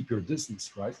keep your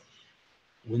distance, right?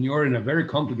 When you're in a very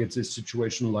complicated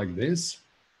situation like this,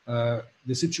 the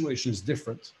situation is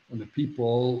different. And the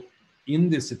people in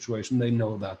this situation, they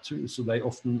know that too. So they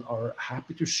often are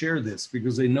happy to share this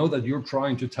because they know that you're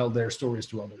trying to tell their stories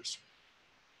to others.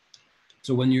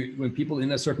 So when people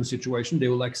in a certain situation, they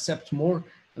will accept more,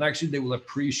 and actually they will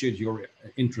appreciate your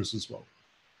interest as well.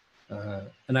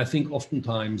 And I think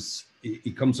oftentimes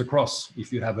it comes across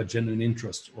if you have a genuine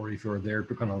interest or if you're there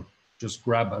to kind of just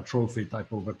grab a trophy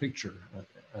type of a picture.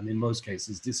 And in most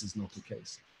cases, this is not the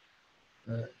case.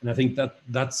 And I think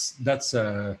that's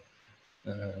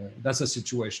a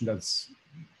situation that's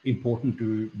important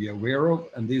to be aware of.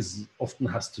 And this often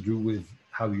has to do with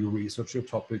how you research your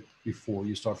topic before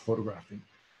you start photographing.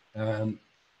 And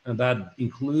that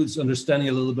includes understanding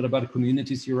a little bit about the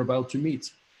communities you're about to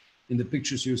meet. In the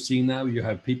pictures you see now, you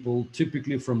have people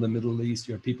typically from the Middle East,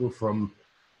 you have people from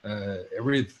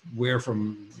everywhere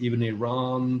from even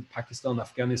Iran, Pakistan,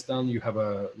 Afghanistan, you have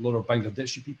a lot of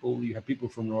Bangladeshi people, you have people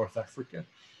from North Africa.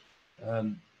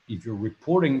 And if you're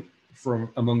reporting from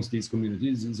amongst these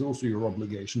communities, it's also your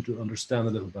obligation to understand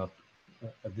a little about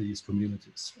these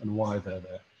communities and why they're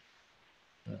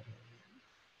there.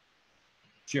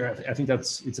 Sure, I think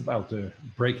it's about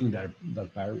breaking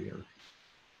that barrier.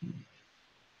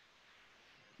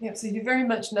 Yeah, so you very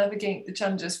much navigate the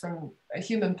challenges from a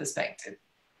human perspective.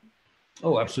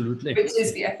 Oh, absolutely. Which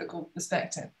is the ethical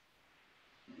perspective.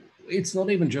 It's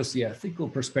not even just the ethical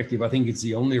perspective. I think it's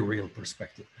the only real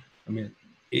perspective. I mean,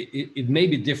 it may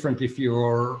be different if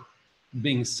you're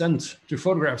being sent to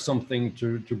photograph something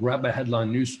to grab a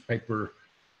headline newspaper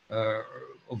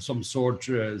of some sort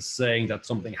saying that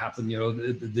something happened. You know,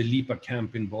 the Lipa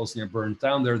camp in Bosnia burned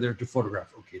down. They're there to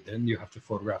photograph. Okay, then you have to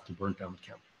photograph the burnt down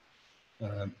camp.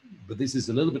 But this is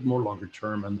a little bit more longer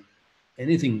term, and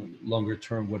anything longer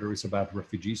term, whether it's about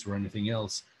refugees or anything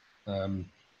else,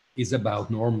 is about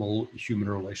normal human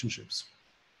relationships.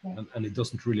 Yeah. And it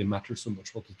doesn't really matter so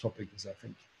much what the topic is, I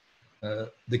think.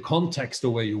 The context,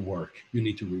 the way you work, you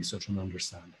need to research and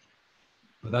understand.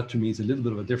 But that to me is a little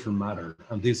bit of a different matter.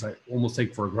 And this I almost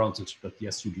take for granted that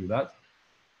yes, you do that.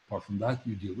 Apart from that,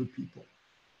 you deal with people.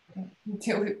 You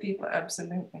deal with people,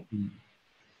 absolutely.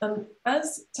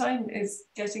 As time is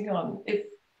getting on,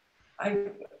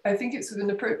 I think it's an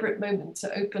appropriate moment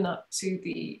to open up to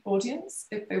the audience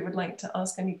if they would like to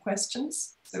ask any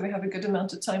questions. So we have a good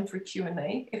amount of time for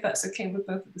Q&A, if that's okay with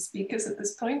both of the speakers at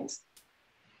this point.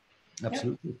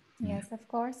 Absolutely. Yeah. Yes, of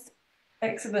course.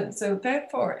 Excellent. So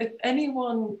therefore, if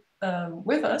anyone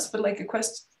with us would like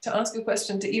to ask a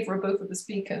question to either or both of the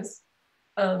speakers,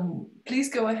 please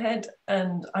go ahead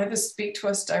and either speak to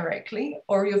us directly,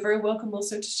 or you're very welcome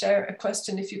also to share a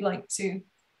question if you'd like to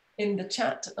in the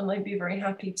chat, and I'd be very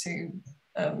happy to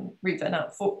read that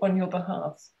out on your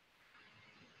behalf.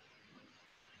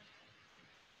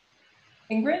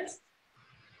 Ingrid?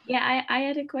 Yeah, I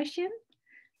had a question.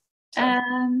 Sure.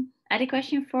 I had a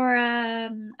question for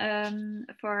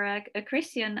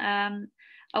Kristian.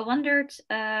 I wondered,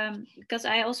 because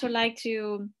I also like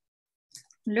to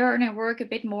learn and work a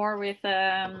bit more with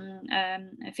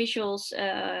visuals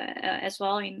as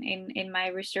well in my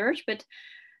research, but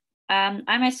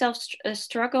I myself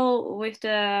struggle with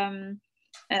the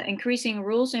increasing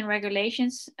rules and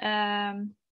regulations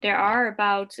there are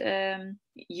about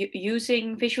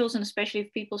using visuals, and especially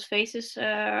if people's faces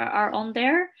are on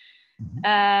there.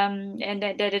 And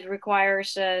that it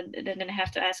requires then I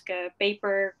have to ask a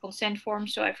paper consent form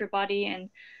so everybody, and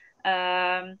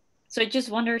So I just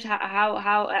wondered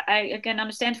how I can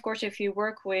understand, of course, if you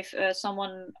work with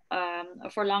someone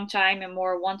for a long time and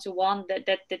more one-to-one,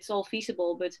 that's all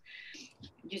feasible. But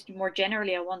just more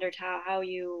generally, I wondered how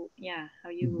you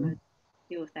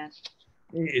deal with that.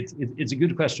 It's a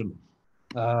good question,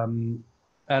 and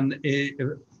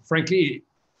frankly,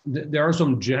 there are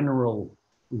some general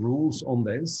rules on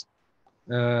this,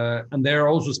 and there are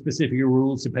also specific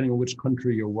rules depending on which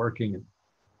country you're working in.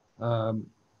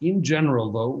 In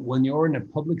general, though, when you're in a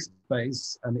public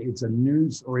space and it's a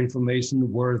news or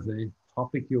information-worthy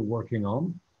topic you're working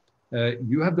on,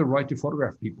 you have the right to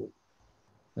photograph people.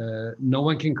 No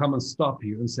one can come and stop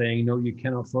you and saying, no, you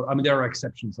cannot. I mean, there are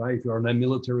exceptions. Right? If you're in a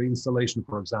military installation,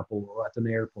 for example, or at an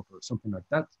airport or something like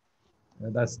that,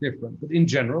 that's different. But in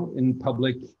general, in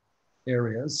public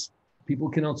areas, people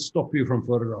cannot stop you from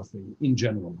photographing in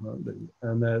general.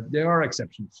 And there are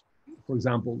exceptions. For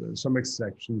example, there's some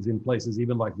exceptions in places,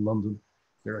 even like London.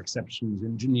 There are exceptions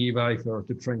in Geneva, if you're at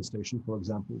the train station, for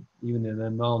example, even in the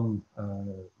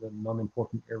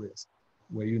non-important areas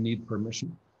where you need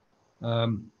permission.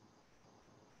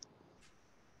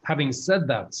 Having said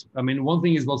that, I mean, one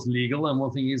thing is what's legal and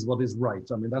one thing is what is right.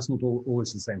 I mean, that's not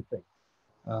always the same thing.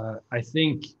 I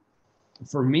think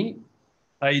for me,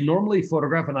 I normally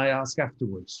photograph and I ask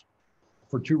afterwards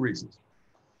for two reasons.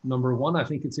 Number one, I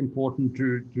think it's important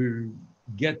to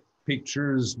get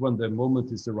pictures when the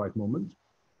moment is the right moment.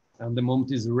 And the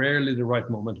moment is rarely the right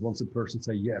moment once a person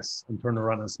says yes and turn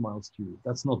around and smiles to you.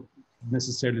 That's not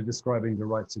necessarily describing the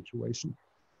right situation.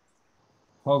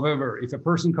 However, if a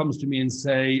person comes to me and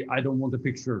say, I don't want a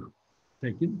picture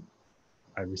taken,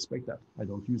 I respect that. I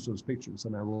don't use those pictures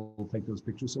and I will take those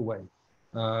pictures away.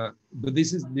 But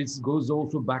this goes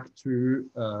also back to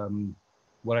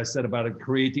what I said about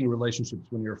creating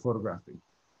relationships when you're photographing.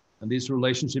 And these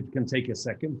relationships can take a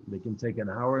second, they can take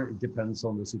an hour, it depends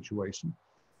on the situation.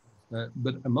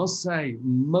 But I must say,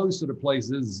 most of the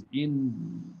places in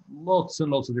lots and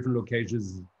lots of different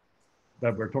locations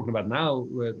that we're talking about now,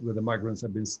 where the migrants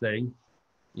have been staying,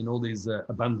 in all these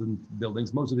abandoned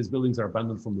buildings, most of these buildings are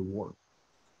abandoned from the war.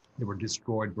 They were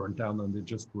destroyed, burnt down, and they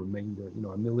just remained there. You know,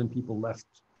 1 million people left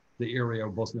the area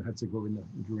of Bosnia and Herzegovina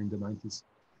during the 90s.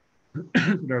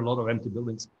 There are a lot of empty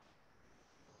buildings.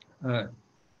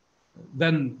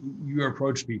 Then you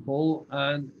approach people,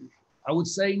 and I would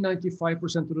say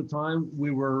 95% of the time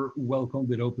we were welcomed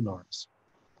with open arms.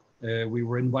 We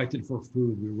were invited for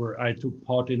food. I took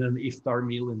part in an iftar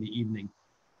meal in the evening.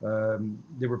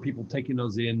 There were people taking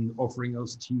us in, offering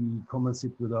us tea, come and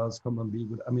sit with us, come and be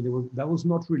with. I mean, that was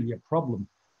not really a problem.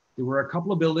 There were a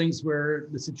couple of buildings where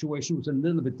the situation was a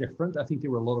little bit different. I think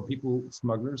there were a lot of people,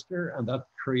 smugglers there, and that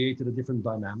created a different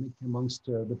dynamic amongst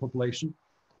the population.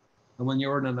 And when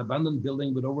you're in an abandoned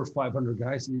building with over 500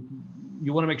 guys,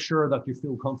 you want to make sure that you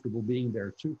feel comfortable being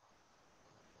there too.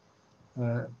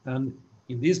 And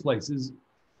in these places,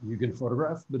 you can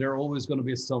photograph, but there are always going to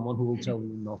be someone who will tell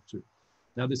you not to.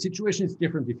 Now, the situation is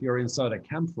different if you're inside a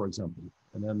camp, for example,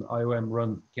 and an I.O.M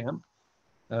run camp.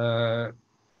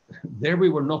 There we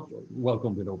were not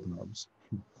welcomed with open arms.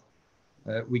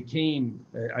 I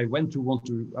wanted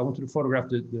to photograph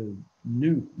the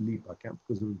new Lipa camp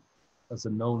because that's a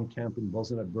known camp in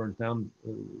Bosnia that burned down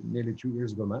nearly 2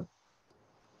 years ago now.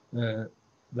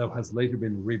 That has later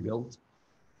been rebuilt.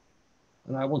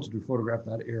 And I wanted to photograph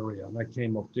that area. And I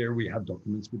came up there, we had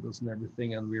documents with us and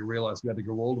everything, and we realized we had to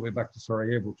go all the way back to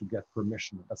Sarajevo to get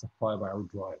permission. That's a 5-hour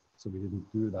drive. So we didn't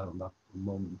do that on that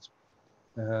moment.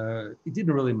 It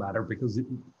didn't really matter because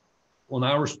on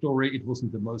our story, it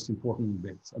wasn't the most important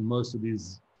bit. And most of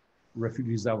these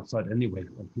refugees outside anyway,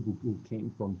 like people who came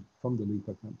from the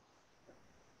Lipa camp.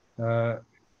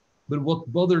 But what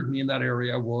bothered me in that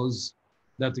area was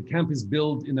that the camp is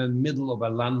built in the middle of a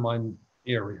landmine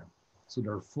area. So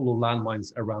there are full of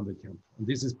landmines around the camp. And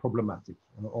this is problematic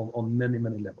on many,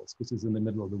 many levels because it's in the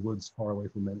middle of the woods, far away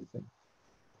from anything.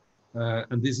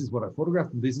 And this is what I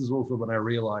photographed. And this is also when I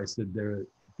realized that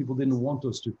people didn't want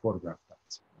us to photograph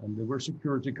that. And there were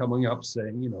security coming up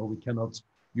saying, you know,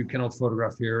 you cannot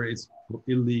photograph here. It's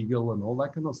illegal and all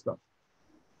that kind of stuff.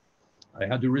 I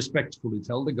had to respectfully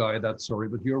tell the guy that, sorry,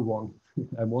 but you're wrong.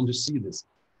 I want to see this.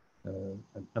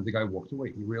 And the guy walked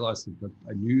away. He realized that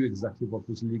I knew exactly what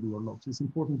was legal or not. It's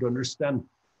important to understand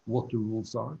what the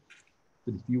rules are.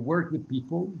 But if you work with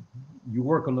people, you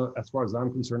work on as far as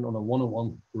I'm concerned, on a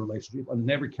one-on-one relationship. I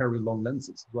never carry long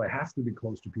lenses, so I have to be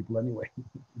close to people anyway.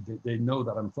 They know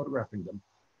that I'm photographing them.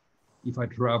 If I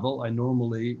travel, I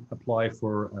normally apply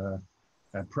for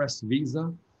a press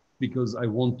visa because I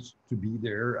want to be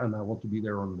there and I want to be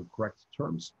there on the correct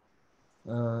terms.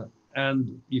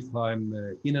 And if I'm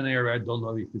in an area, I don't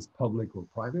know if it's public or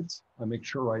private, I make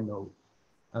sure I know.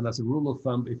 And as a rule of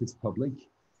thumb, if it's public,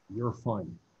 you're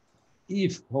fine.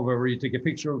 If, however, you take a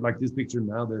picture like this picture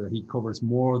now, there he covers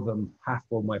more than half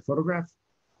of my photograph,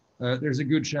 there's a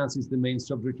good chance he's the main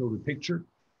subject of the picture.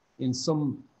 In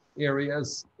some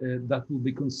areas, that will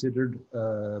be considered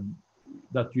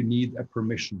that you need a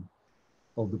permission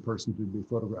of the person to be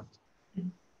photographed.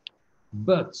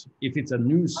 But if it's a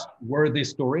newsworthy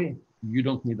story, you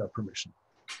don't need that permission.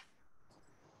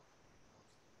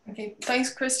 Okay,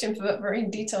 thanks, Kristian, for that very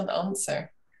detailed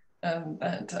answer.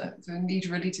 The need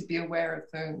really to be aware of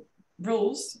the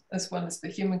rules as well as the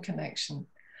human connection.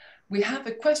 We have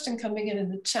a question coming in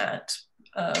the chat,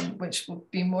 which will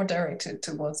be more directed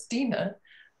towards Dina,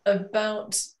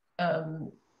 about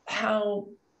how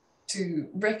to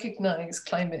recognize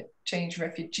climate change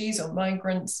refugees or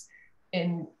migrants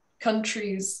in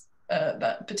countries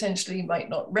that potentially might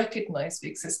not recognize the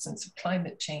existence of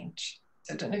climate change.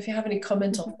 So I don't know if you have any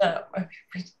comment on that.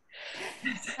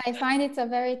 I find it's a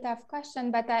very tough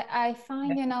question, but I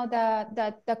find, you know,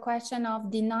 the question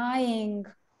of denying,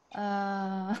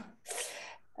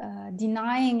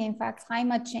 in fact,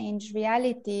 climate change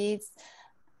realities,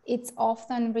 it's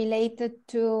often related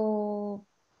to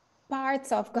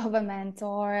parts of government,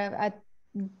 or a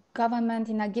government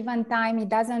in a given time, it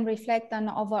doesn't reflect an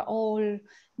overall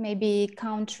maybe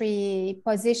country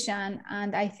position.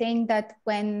 And I think that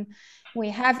when we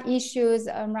have issues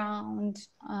around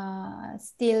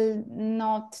still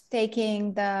not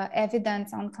taking the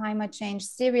evidence on climate change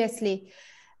seriously,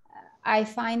 I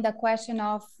find the question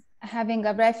of having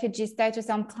a refugee status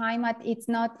on climate, it's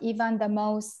not even the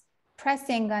most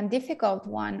pressing and difficult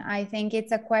one. I think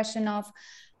it's a question of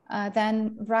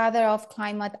then rather of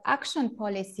climate action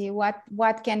policy,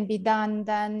 what can be done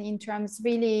then in terms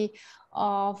really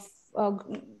of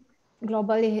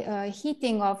global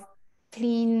heating, of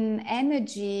clean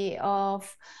energy,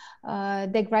 of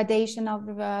degradation of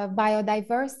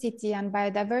biodiversity and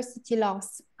biodiversity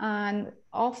loss. And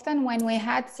often when we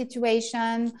had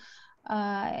situation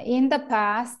in the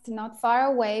past, not far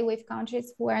away, with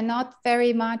countries who are not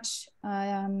very much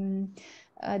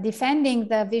defending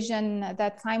the vision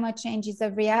that climate change is a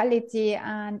reality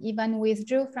and even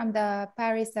withdrew from the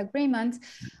Paris Agreement,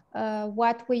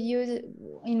 what we use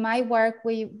in my work,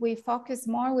 we focus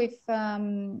more with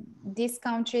these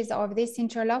countries or these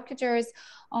interlocutors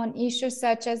on issues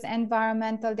such as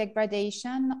environmental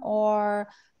degradation or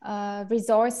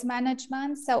resource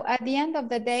management. So at the end of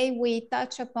the day, we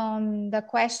touch upon the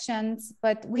questions,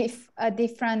 but with a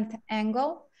different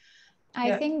angle.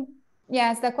 I think,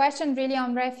 yes, the question really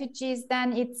on refugees,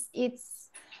 then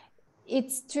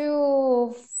it's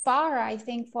too far, I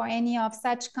think, for any of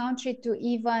such country to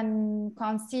even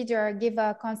give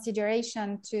a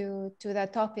consideration to the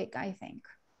topic, I think.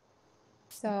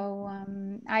 So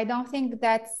I don't think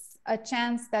that's a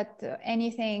chance that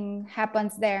anything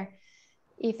happens there.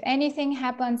 If anything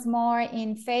happens more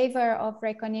in favor of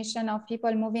recognition of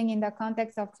people moving in the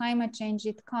context of climate change,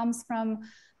 it comes from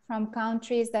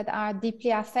countries that are deeply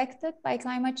affected by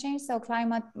climate change. So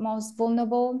climate most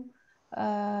vulnerable,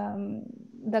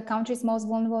 the countries most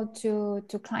vulnerable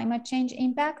to climate change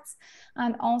impacts,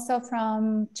 and also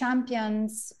from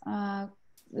champions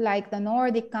like the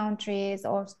Nordic countries,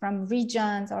 or from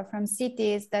regions or from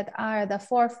cities that are at the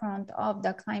forefront of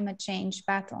the climate change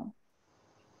battle.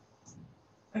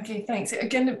 Okay, thanks.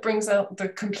 Again, it brings out the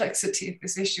complexity of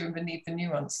this issue and the need for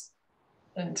nuance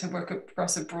and to work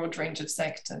across a broad range of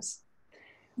sectors.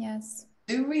 Yes.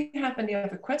 Do we have any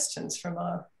other questions from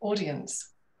our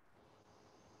audience?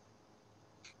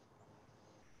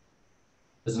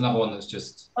 There's another one that's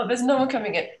just... Oh, there's no one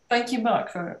coming in. Thank you,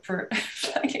 Mark, for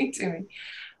flagging to me.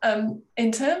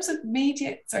 In terms of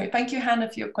media, sorry, thank you, Hannah,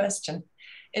 for your question.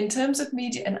 In terms of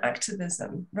media and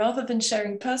activism, rather than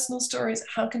sharing personal stories,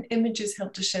 how can images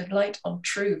help to shed light on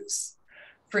truths?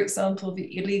 For example,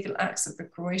 the illegal acts of the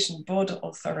Croatian border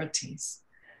authorities.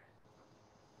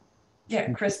 Yeah,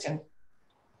 Kristian.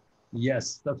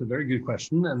 Yes, that's a very good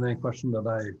question, and a question that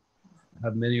I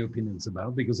have many opinions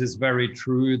about, because it's very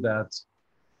true that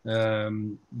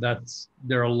that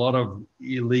there are a lot of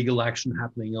illegal action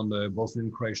happening on the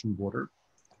Bosnian-Croatian border.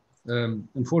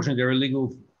 Unfortunately, there are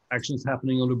illegal actions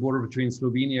happening on the border between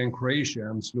Slovenia and Croatia,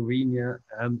 and Slovenia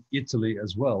and Italy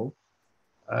as well.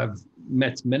 I've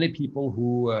met many people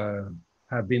who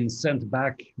have been sent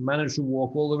back, managed to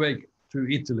walk all the way to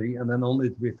Italy, and then only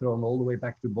to be thrown all the way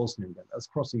back to Bosnia again. That's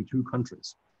crossing two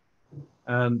countries.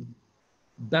 And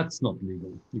that's not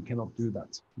legal. You cannot do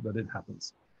that, but it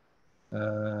happens.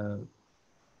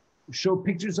 Show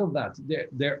pictures of that.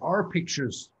 There are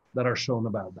pictures that are shown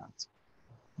about that.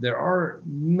 There are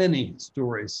many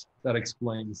stories that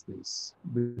explains this,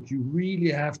 but you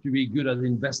really have to be good at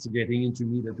investigating into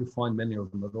media to find many of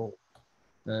them at all,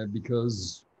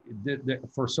 because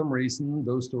for some reason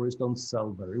those stories don't sell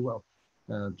very well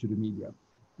to the media.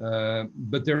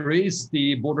 But there is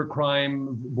the border crime,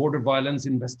 border violence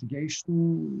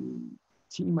investigation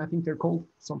team, I think they're called,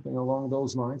 something along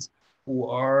those lines, who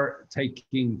are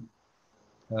taking,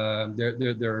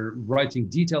 they're writing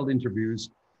detailed interviews.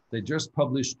 They just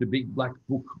published the big black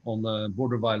book on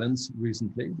border violence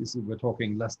recently. We're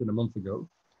talking less than a month ago,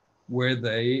 where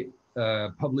they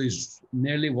published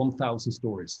nearly 1,000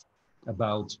 stories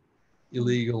about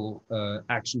illegal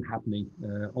action happening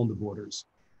on the borders.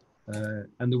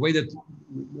 And the way that,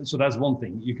 so that's one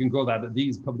thing. You can go that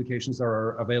these publications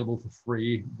are available for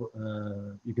free.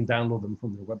 You can download them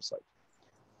from their website.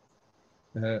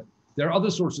 There are other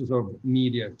sources of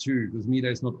media too, because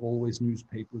media is not always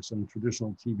newspapers and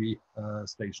traditional TV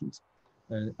stations.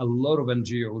 A lot of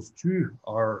NGOs too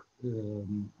are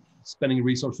spending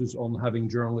resources on having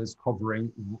journalists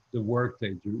covering the work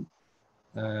they do.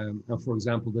 And for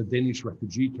example, the Danish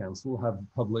Refugee Council have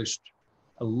published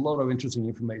a lot of interesting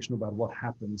information about what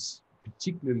happens,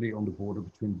 particularly on the border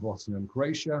between Bosnia and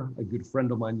Croatia. A good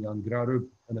friend of mine, Jan Grarup,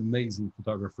 an amazing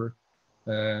photographer,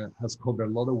 has covered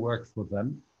a lot of work for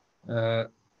them.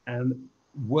 And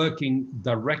working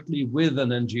directly with an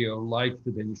NGO like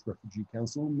the Danish Refugee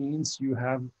Council means you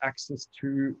have access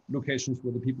to locations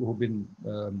where the people who've been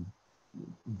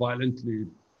violently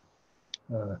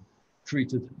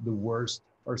treated the worst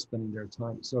are spending their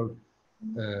time. So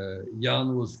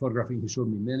Jan was photographing, he showed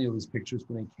me many of his pictures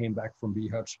when he came back from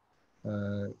Bihać,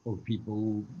 of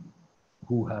people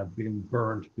who had been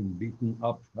burned, been beaten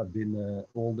up, had been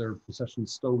all their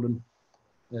possessions stolen.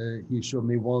 He showed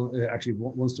me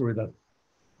one story that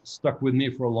stuck with me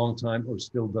for a long time, or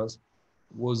still does,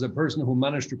 was a person who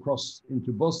managed to cross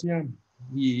into Bosnia.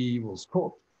 He was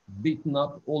caught, beaten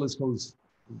up, all his clothes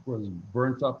was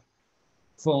burnt up,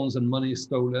 phones and money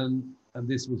stolen, and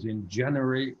this was in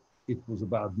January. It was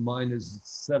about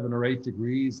 -7 or 8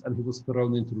 degrees, and he was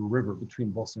thrown into the river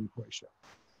between Bosnia and Croatia,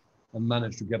 and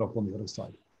managed to get up on the other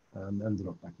side and ended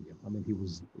up back again. I mean, he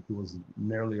was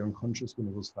nearly unconscious when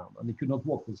he was found, and he could not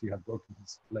walk because he had broken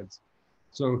his legs.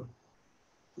 So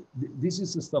this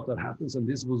is the stuff that happens, and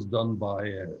this was done by,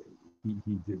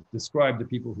 he did describe the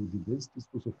people who did this. This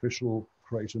was official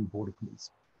Croatian border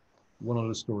police. One of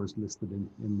the stories listed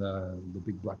in the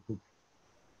big black book.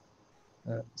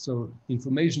 So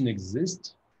information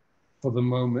exists. For the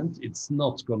moment, it's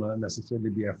not gonna necessarily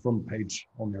be a front page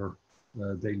on your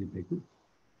daily paper,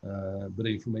 but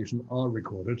the information are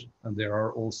recorded, and there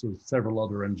are also several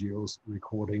other NGOs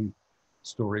recording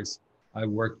stories. I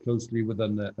work closely with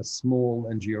a small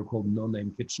NGO called No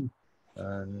Name Kitchen,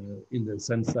 in the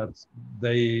sense that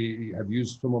they have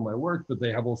used some of my work, but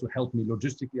they have also helped me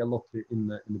logistically a lot in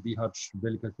the Bihać,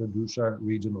 Velika Kladuša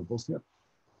region of Bosnia.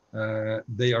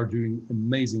 They are doing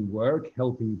amazing work,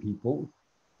 helping people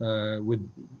with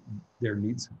their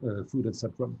needs, food,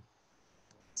 etc.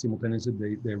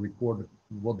 Simultaneously, they record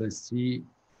what they see,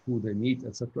 who they meet,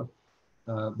 etc.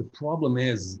 The problem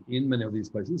is, in many of these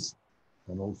places,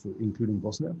 and also including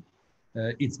Bosnia,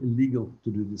 it's illegal to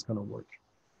do this kind of work.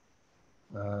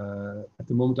 At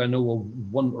the moment, I know of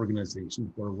one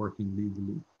organization who are working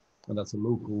legally, and that's a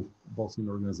local Bosnian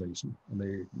organization, and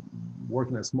they work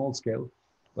on a small scale,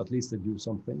 but at least they do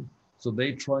something. So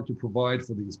they try to provide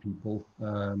for these people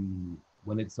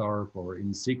when it's dark or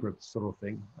in secret sort of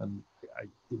thing. And I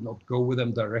did not go with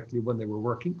them directly when they were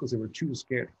working because they were too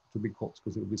scared to be caught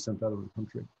because they would be sent out of the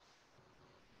country.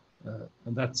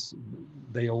 And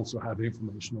they also have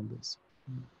information on this.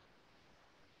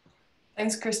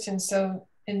 Thanks, Kristian. So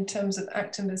in terms of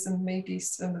activism, maybe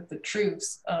some of the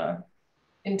truths are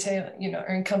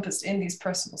encompassed in these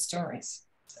personal stories.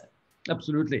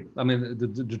 Absolutely. I mean,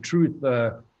 the truth,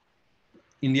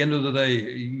 in the end of the day,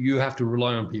 you have to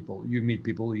rely on people. You meet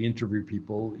people, you interview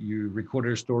people, you record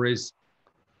their stories.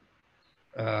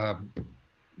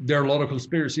 There are a lot of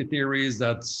conspiracy theories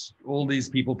that all these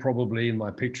people probably in my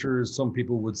pictures, some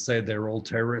people would say they're all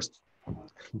terrorists.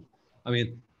 I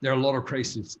mean, there are a lot of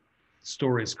crazy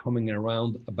stories coming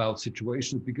around about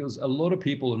situations because a lot of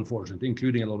people, unfortunately,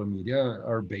 including a lot of media,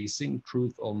 are basing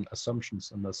truth on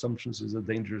assumptions, and assumptions is a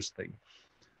dangerous thing.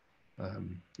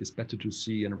 It's better to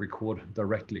see and record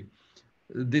directly.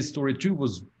 This story too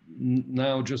was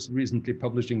now just recently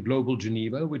published in Global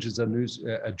Geneva, which is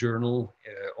a journal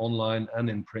online and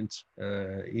in print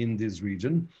in this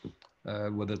region,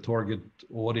 where the target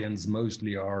audience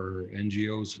mostly are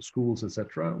NGOs, schools,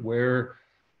 etc., where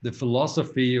the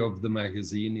philosophy of the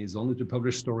magazine is only to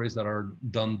publish stories that are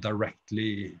done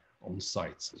directly on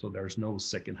sites. So there's no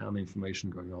secondhand information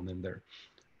going on in there.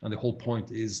 And the whole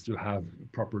point is to have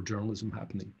proper journalism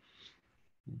happening.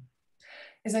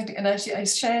 Exactly, and actually I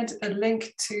shared a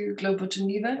link to Global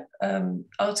Geneva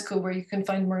article where you can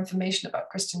find more information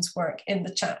about Kristian's work in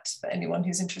the chat for anyone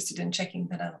who's interested in checking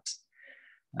that out.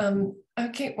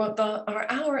 Okay, well, our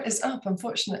hour is up,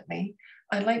 unfortunately.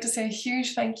 I'd like to say a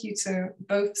huge thank you to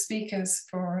both speakers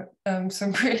for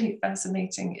some really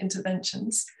fascinating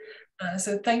interventions.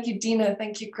 So thank you, Dina,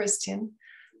 thank you, Kristian.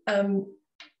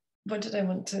 What did I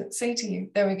want to say to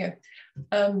you? There we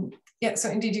go. Yeah,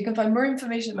 so indeed, you can find more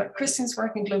information about Kristian's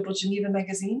work in Global Geneva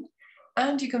magazine,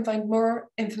 and you can find more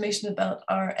information about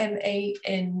our MA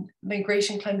in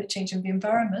Migration, Climate Change and the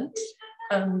Environment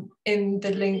in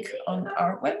the link on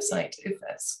our website, if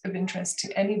that's of interest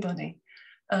to anybody.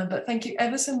 But thank you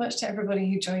ever so much to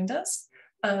everybody who joined us.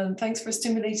 Thanks for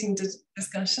stimulating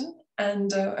discussion,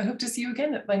 and I hope to see you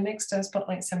again at my next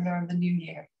Spotlight seminar in the new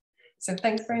year. So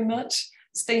thanks very much.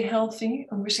 Stay healthy.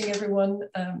 I'm wishing everyone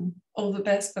all the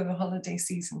best for the holiday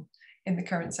season in the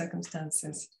current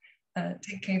circumstances.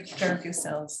 Take care of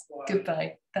yourselves.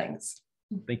 Goodbye. Thanks.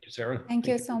 Thank you, Sarah. Thank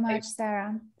you so much,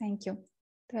 Sarah. Thank you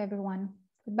to everyone.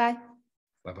 Goodbye.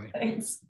 Bye-bye. Thanks.